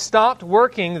completely stopped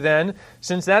working then,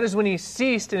 since that is when He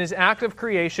ceased in His act of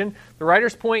creation. The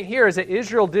writer's point here is that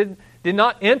Israel did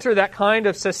not enter that kind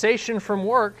of cessation from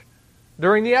work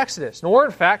during the Exodus, nor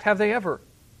in fact have they ever.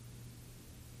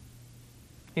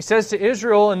 He says to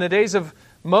Israel in the days of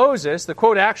Moses, the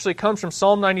quote actually comes from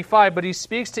Psalm 95, but he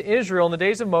speaks to Israel in the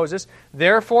days of Moses,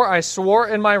 "Therefore I swore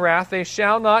in my wrath, they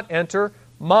shall not enter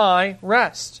my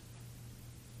rest."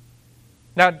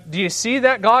 Now, do you see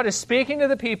that? God is speaking to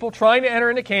the people trying to enter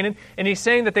into Canaan, and He's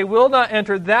saying that they will not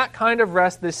enter that kind of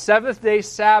rest, this seventh-day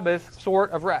Sabbath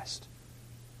sort of rest.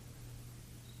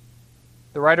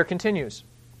 The writer continues.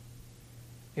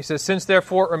 He says, "Since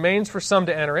therefore it remains for some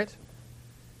to enter it,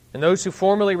 and those who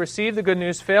formerly received the good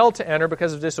news failed to enter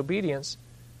because of disobedience,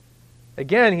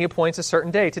 again He appoints a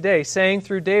certain day, today, saying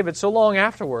through David so long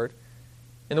afterward,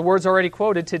 in the words already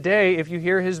quoted, 'Today, if you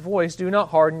hear His voice, do not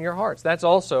harden your hearts.'" That's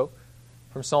also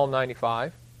from Psalm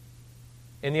 95.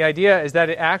 And the idea is that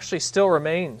it actually still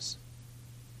remains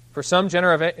for some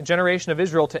generation of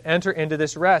Israel to enter into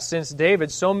this rest, since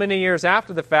David, so many years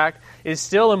after the fact, is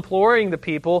still imploring the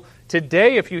people,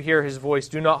 "Today, if you hear His voice,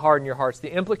 do not harden your hearts."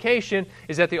 The implication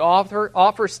is that the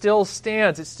offer still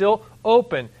stands. It's still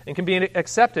open and can be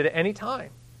accepted at any time.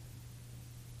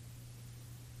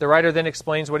 The writer then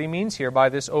explains what he means here by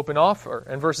this open offer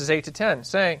in verses 8 to 10,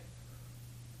 saying,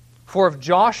 "For if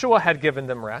Joshua had given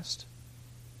them rest,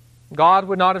 God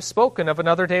would not have spoken of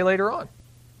another day later on.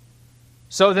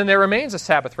 So then there remains a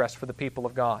Sabbath rest for the people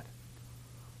of God.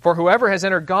 For whoever has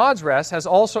entered God's rest has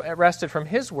also rested from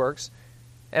his works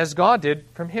as God did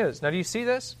from His." Now, do you see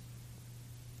this?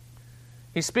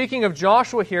 He's speaking of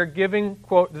Joshua here giving,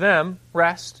 quote, them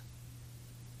rest,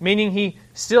 meaning he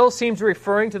still seems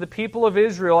referring to the people of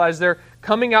Israel as they're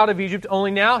coming out of Egypt,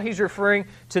 only now he's referring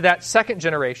to that second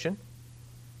generation.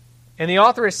 And the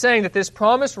author is saying that this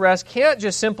promised rest can't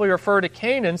just simply refer to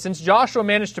Canaan, since Joshua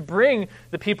managed to bring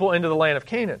the people into the land of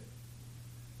Canaan.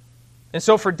 And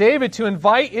so for David to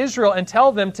invite Israel and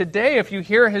tell them, "Today, if you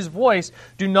hear His voice,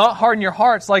 do not harden your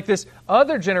hearts like this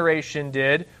other generation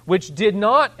did, which did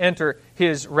not enter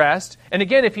His rest." And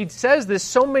again, if he says this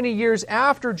so many years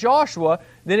after Joshua,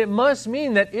 then it must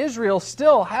mean that Israel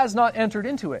still has not entered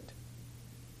into it.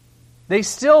 They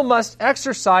still must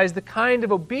exercise the kind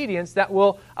of obedience that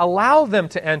will allow them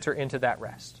to enter into that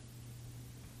rest.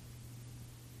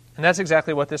 And that's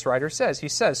exactly what this writer says. He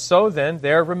says, "So then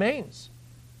there remains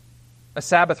a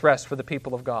Sabbath rest for the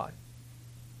people of God.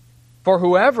 For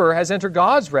whoever has entered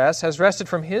God's rest has rested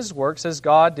from his works as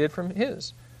God did from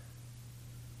His."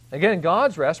 Again,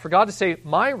 God's rest, for God to say,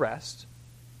 "my rest,"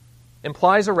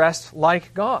 implies a rest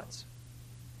like God's.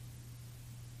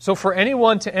 So for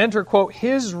anyone to enter, quote,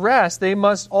 His rest, they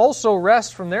must also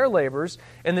rest from their labors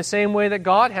in the same way that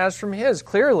God has from His.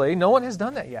 Clearly, no one has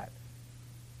done that yet.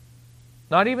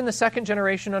 Not even the second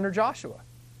generation under Joshua.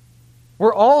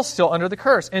 We're all still under the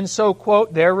curse. And so,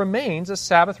 quote, there remains a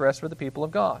Sabbath rest for the people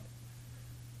of God.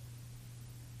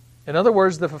 In other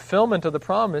words, the fulfillment of the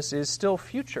promise is still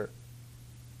future.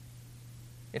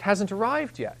 It hasn't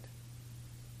arrived yet.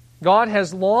 God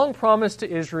has long promised to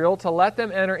Israel to let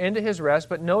them enter into His rest,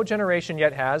 but no generation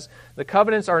yet has. The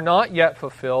covenants are not yet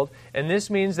fulfilled, and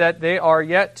this means that they are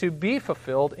yet to be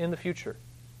fulfilled in the future.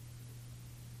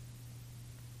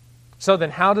 So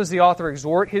then, how does the author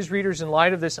exhort his readers in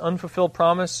light of this unfulfilled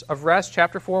promise of rest?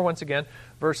 Chapter 4, once again,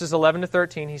 verses 11 to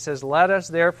 13, he says, "Let us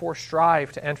therefore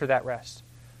strive to enter that rest,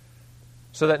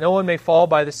 so that no one may fall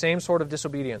by the same sort of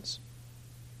disobedience.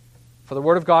 For the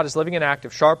word of God is living and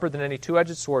active, sharper than any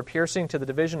two-edged sword, piercing to the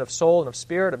division of soul and of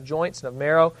spirit, of joints and of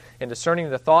marrow, and discerning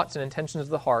the thoughts and intentions of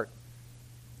the heart.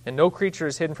 And no creature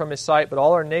is hidden from His sight, but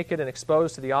all are naked and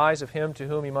exposed to the eyes of Him to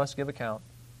whom He must give account."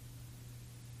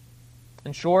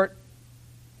 In short,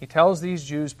 he tells these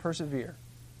Jews, persevere,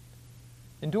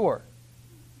 endure.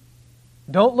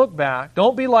 Don't look back.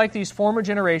 Don't be like these former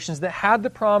generations that had the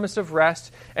promise of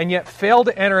rest and yet failed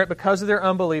to enter it because of their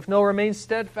unbelief. No, remain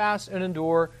steadfast and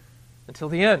endure until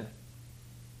the end.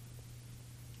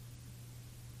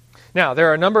 Now, there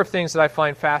are a number of things that I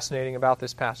find fascinating about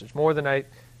this passage, more than I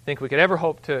think we could ever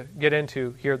hope to get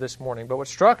into here this morning. But what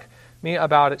struck me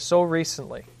about it so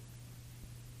recently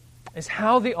is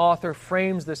how the author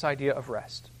frames this idea of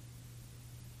rest.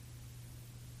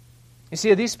 You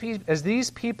see, as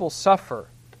these people suffer,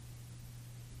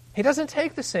 he doesn't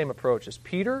take the same approach as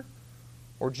Peter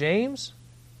or James.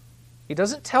 He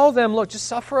doesn't tell them, "Look, just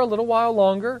suffer a little while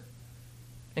longer,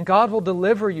 and God will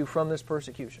deliver you from this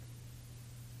persecution."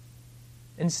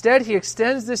 Instead, he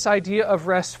extends this idea of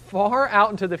rest far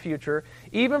out into the future,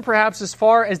 even perhaps as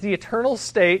far as the eternal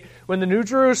state when the New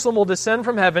Jerusalem will descend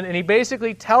from heaven, and he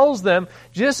basically tells them,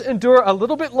 just endure a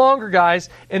little bit longer, guys,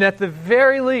 and at the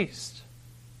very least,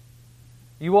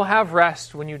 you will have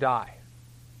rest when you die.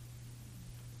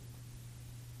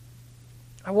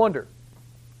 I wonder,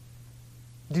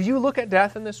 do you look at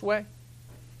death in this way?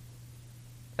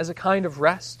 As a kind of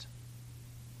rest?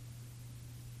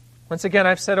 Once again,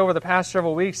 I've said over the past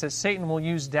several weeks that Satan will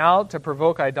use doubt to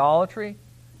provoke idolatry,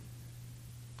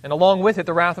 and along with it,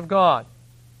 the wrath of God.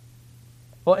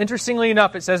 Well, interestingly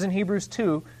enough, it says in Hebrews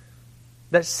 2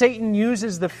 that Satan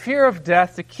uses the fear of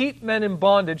death to keep men in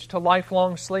bondage to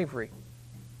lifelong slavery.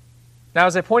 Now,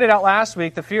 as I pointed out last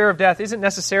week, the fear of death isn't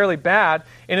necessarily bad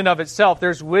in and of itself.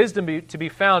 There's wisdom to be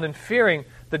found in fearing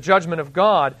the judgment of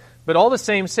God. But all the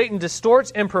same, Satan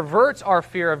distorts and perverts our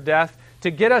fear of death to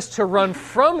get us to run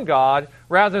from God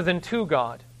rather than to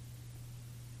God.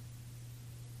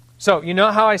 So, you know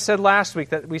how I said last week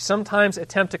that we sometimes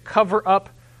attempt to cover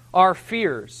up our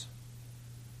fears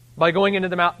by going into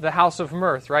the house of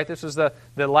mirth, right? This is the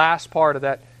last part of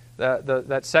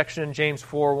that section in James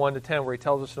 4, 1-10, where he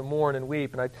tells us to mourn and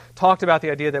weep. And I talked about the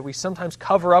idea that we sometimes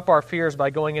cover up our fears by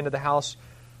going into the house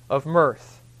of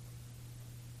mirth.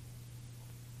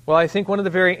 Well, I think one of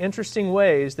the very interesting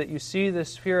ways that you see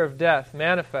this fear of death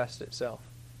manifest itself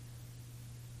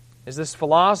is this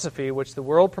philosophy which the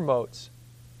world promotes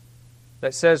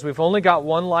that says we've only got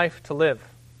one life to live,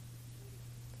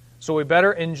 so we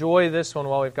better enjoy this one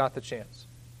while we've got the chance.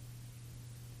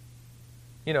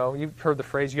 You know, you've heard the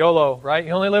phrase YOLO, right?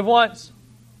 You only live once.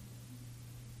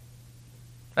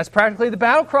 That's practically the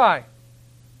battle cry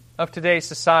of today's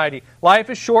society.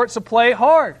 Life is short, so play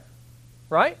hard,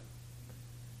 right?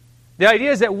 The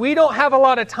idea is that we don't have a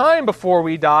lot of time before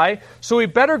we die, so we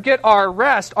better get our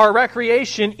rest, our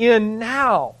recreation in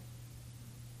now,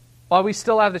 while we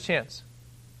still have the chance.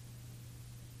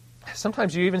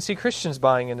 Sometimes you even see Christians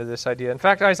buying into this idea. In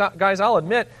fact, guys, I'll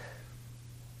admit,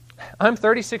 I'm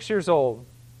 36 years old,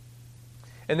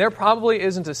 and there probably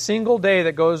isn't a single day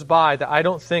that goes by that I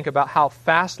don't think about how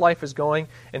fast life is going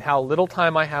and how little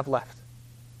time I have left.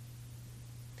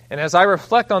 And as I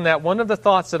reflect on that, one of the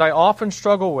thoughts that I often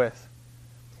struggle with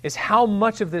is how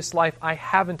much of this life I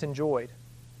haven't enjoyed.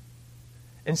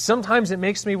 And sometimes it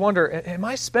makes me wonder, am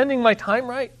I spending my time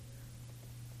right?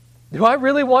 Do I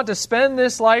really want to spend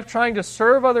this life trying to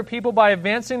serve other people by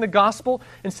advancing the gospel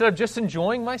instead of just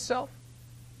enjoying myself?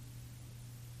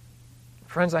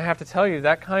 Friends, I have to tell you,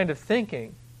 that kind of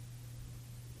thinking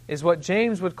is what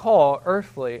James would call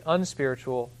earthly,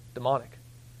 unspiritual, demonic.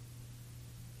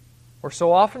 We're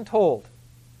so often told,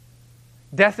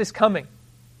 death is coming.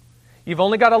 You've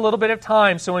only got a little bit of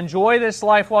time, so enjoy this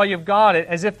life while you've got it,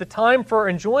 as if the time for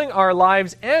enjoying our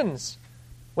lives ends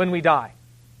when we die.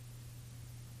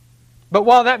 But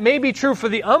while that may be true for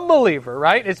the unbeliever,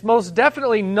 right, it's most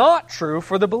definitely not true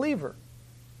for the believer.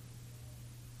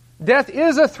 Death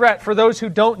is a threat for those who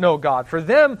don't know God. For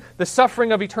them, the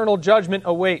suffering of eternal judgment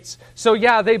awaits. So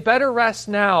yeah, they better rest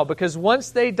now, because once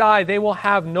they die, they will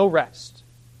have no rest.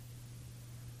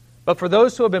 But for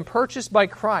those who have been purchased by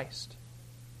Christ,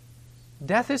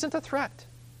 death isn't a threat.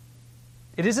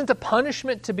 It isn't a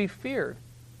punishment to be feared,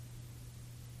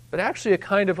 but actually a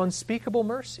kind of unspeakable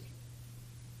mercy.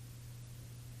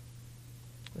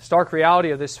 The stark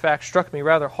reality of this fact struck me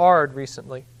rather hard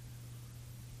recently.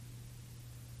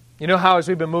 You know how as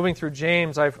we've been moving through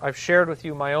James, I've shared with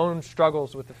you my own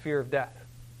struggles with the fear of death.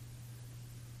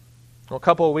 Well, a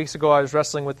couple of weeks ago I was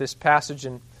wrestling with this passage,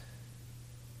 and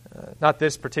not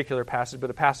this particular passage,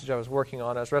 but a passage I was working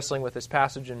on. I was wrestling with this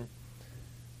passage, and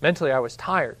mentally I was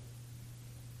tired.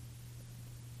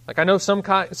 Like, I know some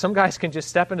guys can just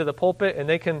step into the pulpit and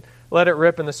they can let it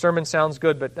rip and the sermon sounds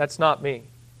good, but that's not me.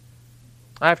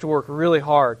 I have to work really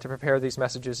hard to prepare these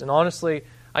messages, and honestly,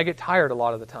 I get tired a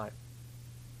lot of the time.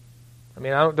 I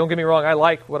mean, don't get me wrong, I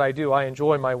like what I do. I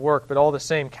enjoy my work, but all the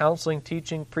same, counseling,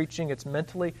 teaching, preaching, it's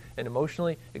mentally and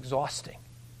emotionally exhausting.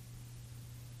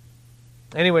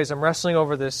 Anyways, I'm wrestling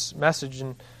over this message,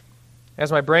 and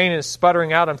as my brain is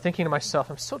sputtering out, I'm thinking to myself,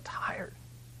 I'm so tired.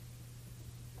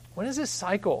 When is this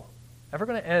cycle ever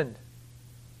going to end?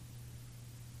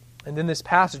 And then this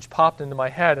passage popped into my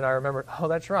head, and I remembered, oh,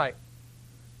 that's right.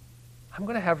 I'm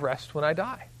going to have rest when I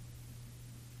die.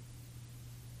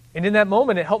 And in that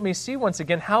moment, it helped me see once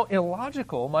again how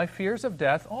illogical my fears of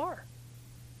death are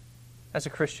as a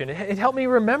Christian. It helped me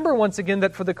remember once again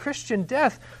that for the Christian,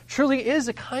 death truly is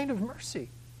a kind of mercy.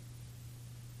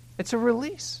 It's a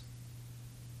release.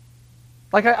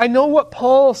 Like, I know what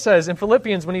Paul says in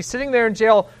Philippians when he's sitting there in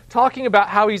jail talking about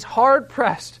how he's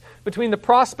hard-pressed between the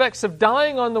prospects of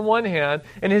dying on the one hand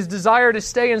and his desire to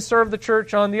stay and serve the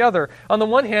church on the other. On the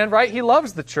one hand, right, he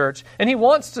loves the church and he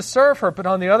wants to serve her, but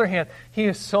on the other hand, he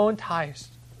is so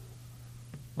enticed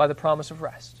by the promise of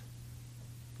rest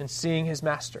and seeing his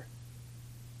master.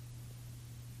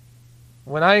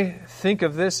 When I think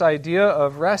of this idea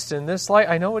of rest in this light,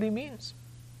 I know what he means.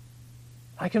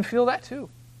 I can feel that too.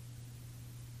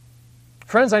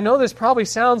 Friends, I know this probably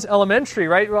sounds elementary,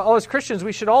 right? Well, as Christians,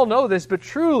 we should all know this, but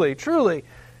truly, truly,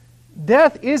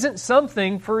 death isn't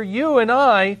something for you and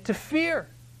I to fear.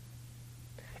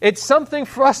 It's something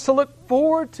for us to look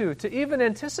forward to even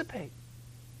anticipate.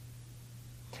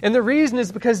 And the reason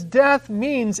is because death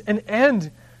means an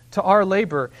end to our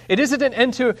labor. It isn't an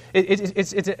end to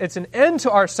it's an end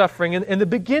to our suffering and the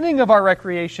beginning of our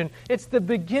recreation. It's the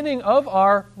beginning of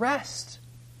our rest.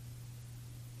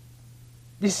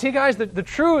 You see, guys, the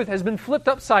truth has been flipped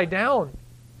upside down.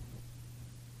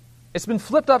 It's been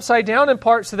flipped upside down in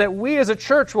part so that we as a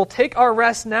church will take our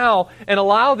rest now and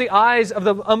allow the eyes of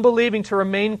the unbelieving to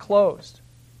remain closed.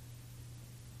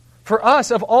 For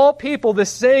us, of all people, this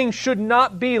saying should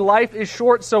not be life is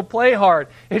short, so play hard.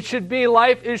 It should be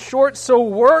life is short, so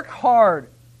work hard.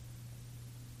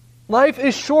 Life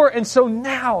is short, and so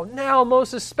now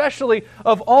most especially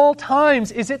of all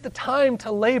times, is it the time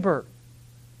to labor.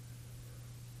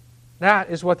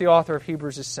 That is what the author of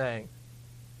Hebrews is saying.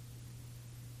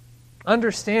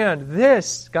 Understand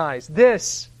this, guys,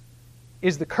 this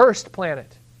is the cursed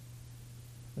planet.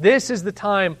 This is the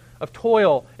time of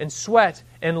toil and sweat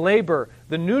and labor.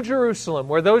 The New Jerusalem,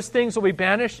 where those things will be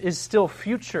banished, is still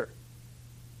future.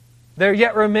 There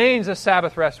yet remains a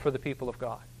Sabbath rest for the people of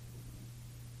God.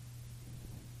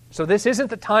 So this isn't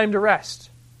the time to rest.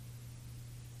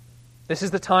 This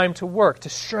is the time to work, to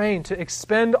strain, to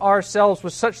expend ourselves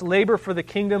with such labor for the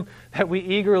kingdom that we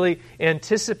eagerly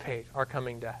anticipate our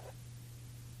coming death.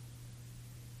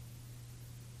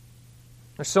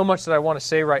 There's so much that I want to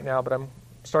say right now, but I'm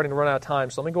starting to run out of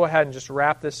time. So let me go ahead and just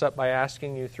wrap this up by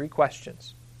asking you 3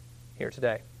 questions here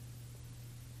today.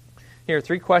 Here are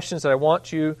 3 questions that I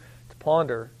want you to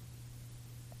ponder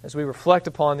as we reflect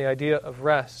upon the idea of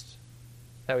rest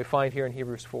that we find here in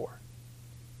Hebrews 4.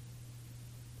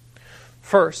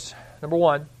 First, number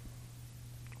 1,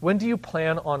 when do you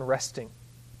plan on resting?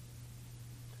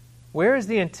 Where is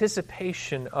the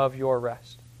anticipation of your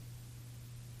rest?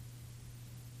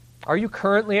 Are you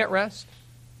currently at rest?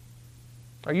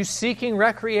 Are you seeking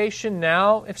recreation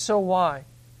now? If so, why?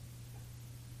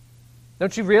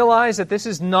 Don't you realize that this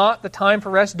is not the time for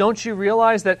rest? Don't you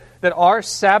realize that our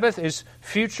Sabbath is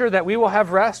future, that we will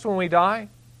have rest when we die?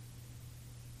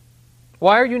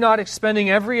 Why are you not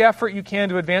expending every effort you can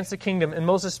to advance the kingdom, and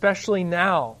most especially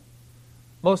now?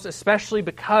 Most especially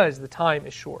because the time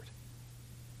is short.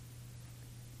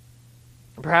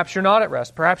 Perhaps you're not at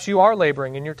rest. Perhaps you are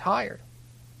laboring and you're tired.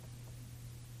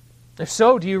 If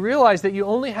so, do you realize that you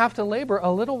only have to labor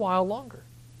a little while longer?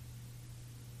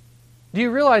 Do you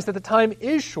realize that the time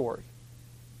is short?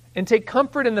 And take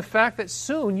comfort in the fact that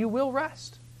soon you will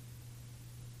rest.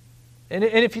 And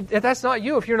if that's not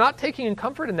you, if you're not taking in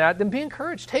comfort in that, then be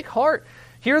encouraged. Take heart.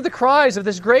 Hear the cries of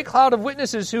this great cloud of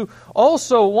witnesses who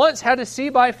also once had to see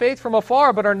by faith from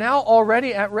afar, but are now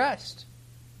already at rest.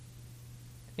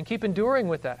 And keep enduring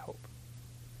with that hope.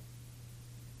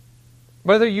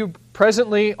 Whether you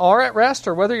presently are at rest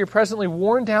or whether you're presently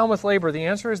worn down with labor, the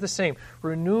answer is the same.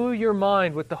 Renew your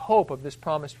mind with the hope of this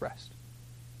promised rest.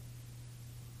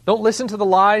 Don't listen to the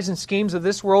lies and schemes of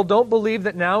this world. Don't believe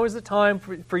that now is the time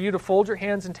for you to fold your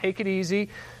hands and take it easy.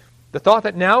 The thought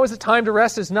that now is the time to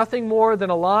rest is nothing more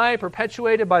than a lie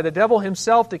perpetuated by the devil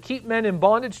himself to keep men in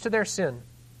bondage to their sin.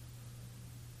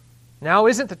 Now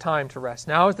isn't the time to rest.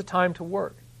 Now is the time to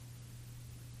work.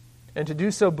 And to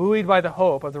do so buoyed by the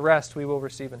hope of the rest we will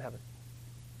receive in heaven.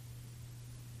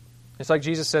 It's like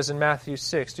Jesus says in Matthew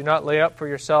 6, do not lay up for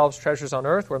yourselves treasures on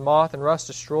earth where moth and rust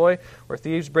destroy, where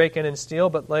thieves break in and steal,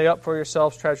 but lay up for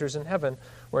yourselves treasures in heaven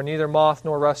where neither moth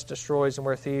nor rust destroys and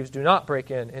where thieves do not break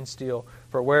in and steal.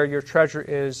 For where your treasure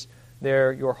is,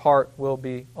 there your heart will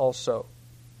be also.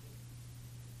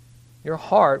 Your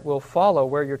heart will follow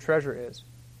where your treasure is.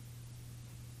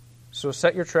 So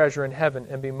set your treasure in heaven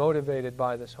and be motivated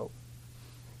by this hope.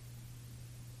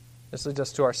 This leads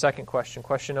us to our second question.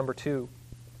 Question number 2.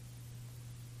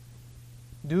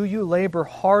 Do you labor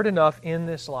hard enough in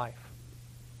this life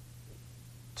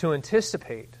to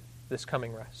anticipate this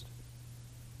coming rest?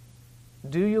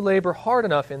 Do you labor hard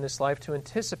enough in this life to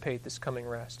anticipate this coming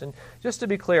rest? And just to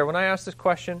be clear, when I ask this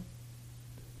question,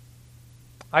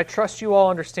 I trust you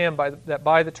all understand that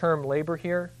by the term labor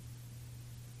here,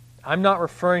 I'm not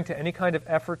referring to any kind of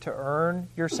effort to earn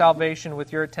your salvation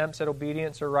with your attempts at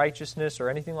obedience or righteousness or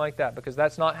anything like that, because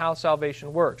that's not how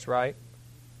salvation works, right?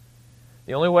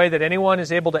 The only way that anyone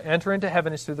is able to enter into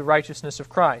heaven is through the righteousness of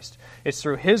Christ. It's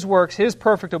through His works, His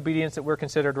perfect obedience that we're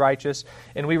considered righteous,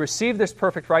 and we receive this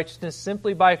perfect righteousness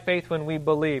simply by faith when we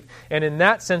believe. And in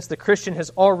that sense, the Christian has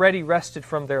already rested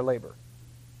from their labor.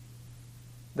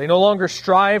 They no longer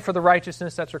strive for the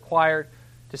righteousness that's required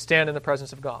to stand in the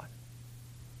presence of God.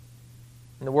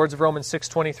 In the words of Romans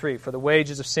 6:23, for the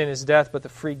wages of sin is death, but the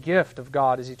free gift of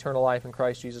God is eternal life in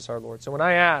Christ Jesus our Lord. So when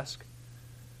I ask,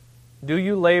 do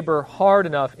you labor hard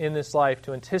enough in this life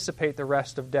to anticipate the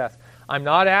rest of death? I'm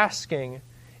not asking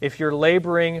if you're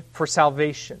laboring for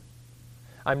salvation.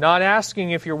 I'm not asking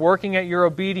if you're working at your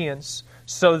obedience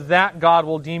so that God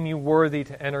will deem you worthy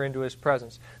to enter into His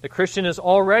presence. The Christian is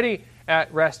already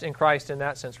at rest in Christ in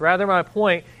that sense. Rather, my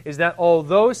point is that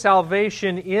although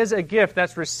salvation is a gift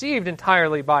that's received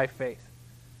entirely by faith,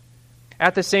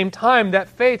 at the same time, that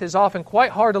faith is often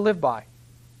quite hard to live by.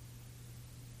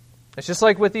 It's just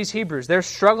like with these Hebrews. They're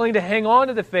struggling to hang on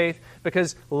to the faith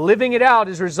because living it out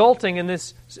is resulting in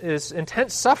this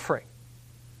intense suffering.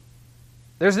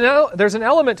 There's an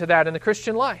element to that in the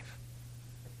Christian life.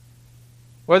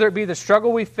 Whether it be the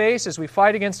struggle we face as we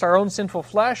fight against our own sinful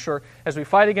flesh, or as we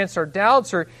fight against our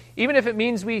doubts, or even if it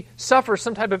means we suffer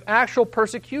some type of actual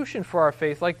persecution for our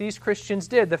faith like these Christians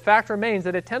did, the fact remains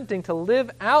that attempting to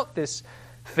live out this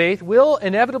faith will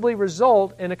inevitably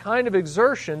result in a kind of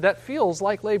exertion that feels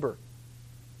like labor.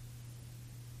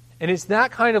 And it's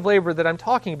that kind of labor that I'm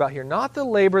talking about here. Not the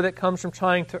labor that comes from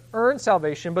trying to earn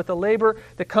salvation, but the labor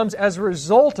that comes as a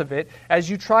result of it as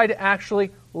you try to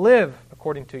actually live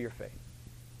according to your faith.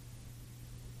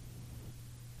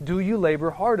 Do you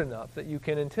labor hard enough that you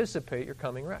can anticipate your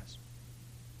coming rest?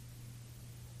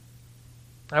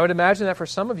 I would imagine that for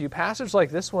some of you, passages like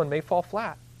this one may fall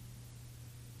flat.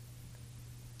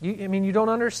 You don't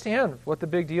understand what the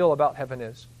big deal about heaven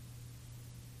is.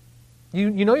 You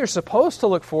know you're supposed to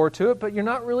look forward to it, but you're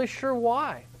not really sure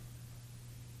why.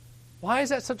 Why is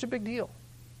that such a big deal?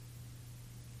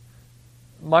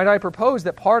 Might I propose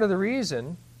that part of the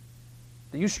reason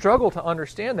that you struggle to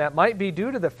understand that might be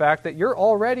due to the fact that you're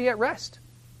already at rest?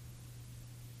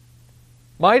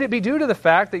 Might it be due to the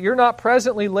fact that you're not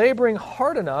presently laboring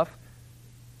hard enough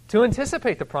to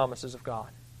anticipate the promises of God?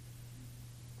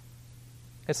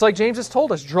 It's like James has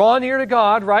told us, draw near to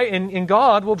God, right? And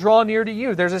God will draw near to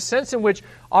you. There's a sense in which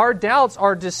our doubts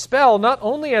are dispelled not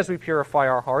only as we purify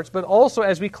our hearts, but also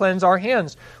as we cleanse our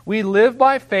hands. We live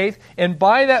by faith, and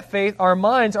by that faith, our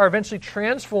minds are eventually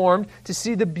transformed to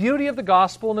see the beauty of the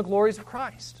gospel and the glories of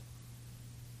Christ.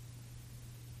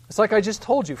 It's like I just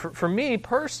told you. For me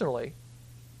personally,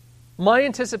 my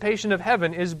anticipation of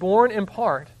heaven is born in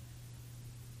part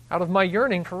out of my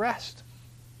yearning for rest.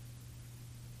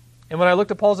 And when I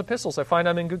looked at Paul's epistles, I find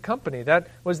I'm in good company. That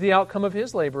was the outcome of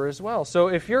his labor as well. So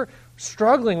if you're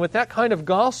struggling with that kind of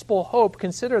gospel hope,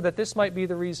 consider that this might be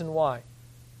the reason why.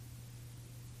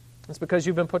 It's because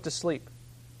you've been put to sleep.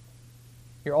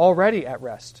 You're already at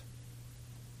rest.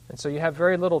 And so you have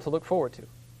very little to look forward to.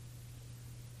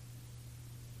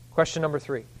 Question number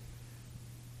 3.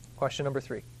 Question number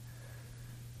 3.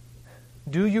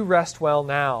 Do you rest well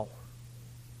now?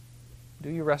 Do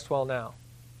you rest well now?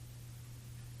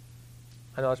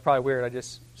 I know it's probably weird. I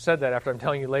just said that after I'm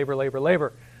telling you labor, labor,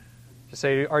 labor. To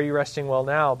say, are you resting well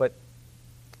now? But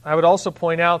I would also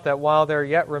point out that while there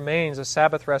yet remains a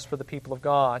Sabbath rest for the people of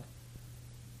God,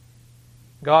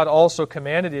 God also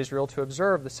commanded Israel to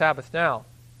observe the Sabbath now.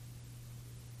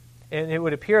 And it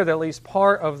would appear that at least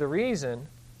part of the reason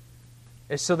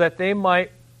is so that they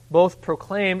might both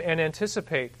proclaim and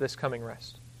anticipate this coming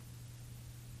rest.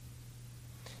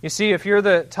 You see, if you're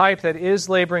the type that is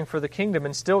laboring for the kingdom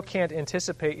and still can't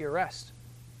anticipate your rest,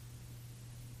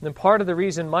 then part of the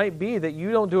reason might be that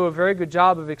you don't do a very good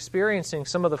job of experiencing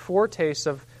some of the foretastes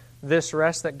of this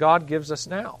rest that God gives us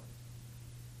now.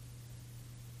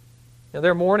 There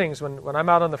are mornings when I'm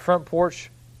out on the front porch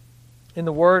in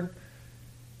the Word,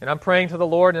 and I'm praying to the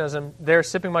Lord, and as I'm there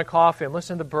sipping my coffee, I'm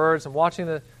listening to birds, I'm watching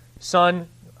the sun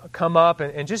come up,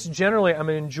 and just generally I'm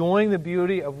enjoying the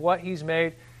beauty of what He's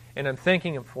made, and I'm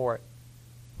thanking Him for it.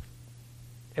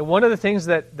 And one of the things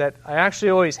that I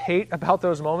actually always hate about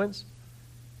those moments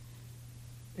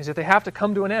is that they have to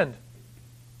come to an end.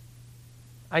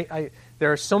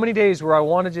 There are so many days where I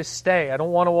want to just stay. I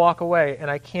don't want to walk away, and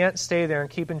I can't stay there and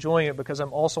keep enjoying it because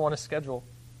I'm also on a schedule.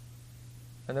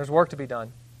 And there's work to be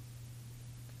done.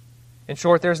 In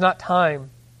short, there's not time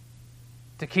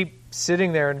to keep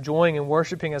sitting there enjoying and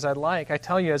worshiping as I'd like. I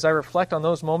tell you, as I reflect on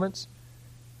those moments,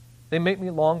 they make me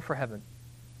long for heaven,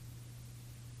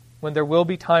 when there will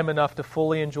be time enough to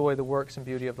fully enjoy the works and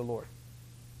beauty of the Lord.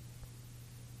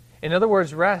 In other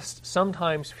words, rest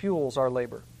sometimes fuels our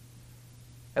labor.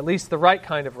 At least the right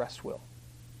kind of rest will.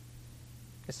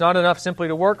 It's not enough simply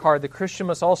to work hard. The Christian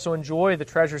must also enjoy the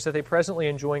treasures that they presently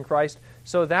enjoy in Christ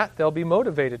so that they'll be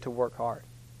motivated to work hard.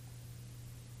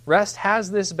 Rest has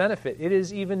this benefit. It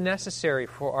is even necessary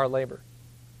for our labor.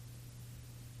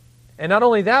 And not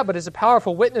only that, but it's a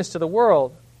powerful witness to the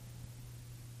world.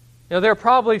 There are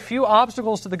probably few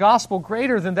obstacles to the gospel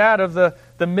greater than that of the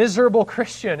miserable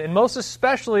Christian, and most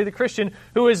especially the Christian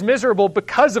who is miserable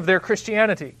because of their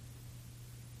Christianity.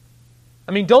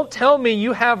 Don't tell me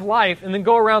you have life and then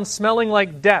go around smelling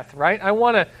like death, right? I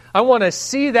want to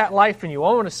see that life in you.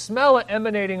 I want to smell it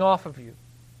emanating off of you.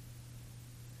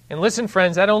 And listen,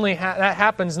 friends, that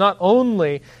happens not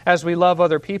only as we love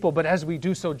other people, but as we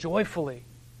do so joyfully.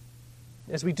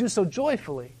 As we do so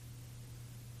joyfully.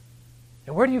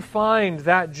 And where do you find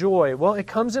that joy? Well, it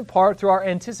comes in part through our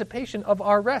anticipation of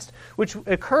our rest, which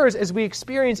occurs as we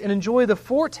experience and enjoy the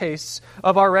foretastes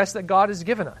of our rest that God has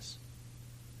given us.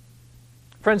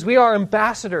 Friends, we are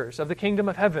ambassadors of the kingdom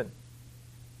of heaven.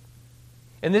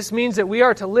 And this means that we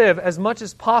are to live as much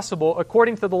as possible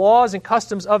according to the laws and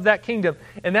customs of that kingdom.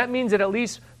 And that means that at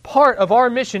least part of our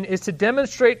mission is to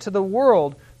demonstrate to the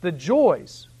world the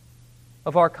joys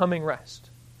of our coming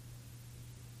rest.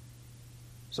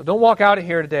 So don't walk out of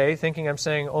here today thinking I'm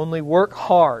saying only work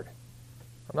hard.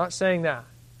 I'm not saying that.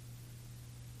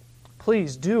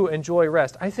 Please do enjoy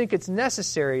rest. I think it's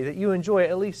necessary that you enjoy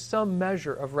at least some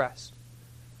measure of rest.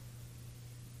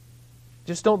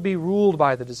 Just don't be ruled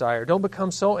by the desire. Don't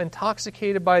become so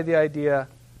intoxicated by the idea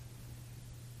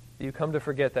that you come to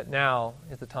forget that now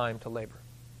is the time to labor.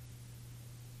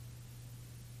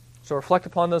 So reflect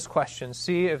upon those questions.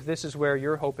 See if this is where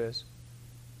your hope is.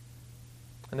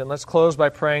 And then let's close by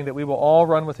praying that we will all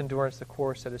run with endurance the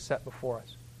course that is set before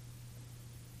us.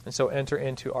 And so enter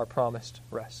into our promised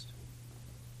rest.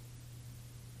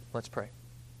 Let's pray.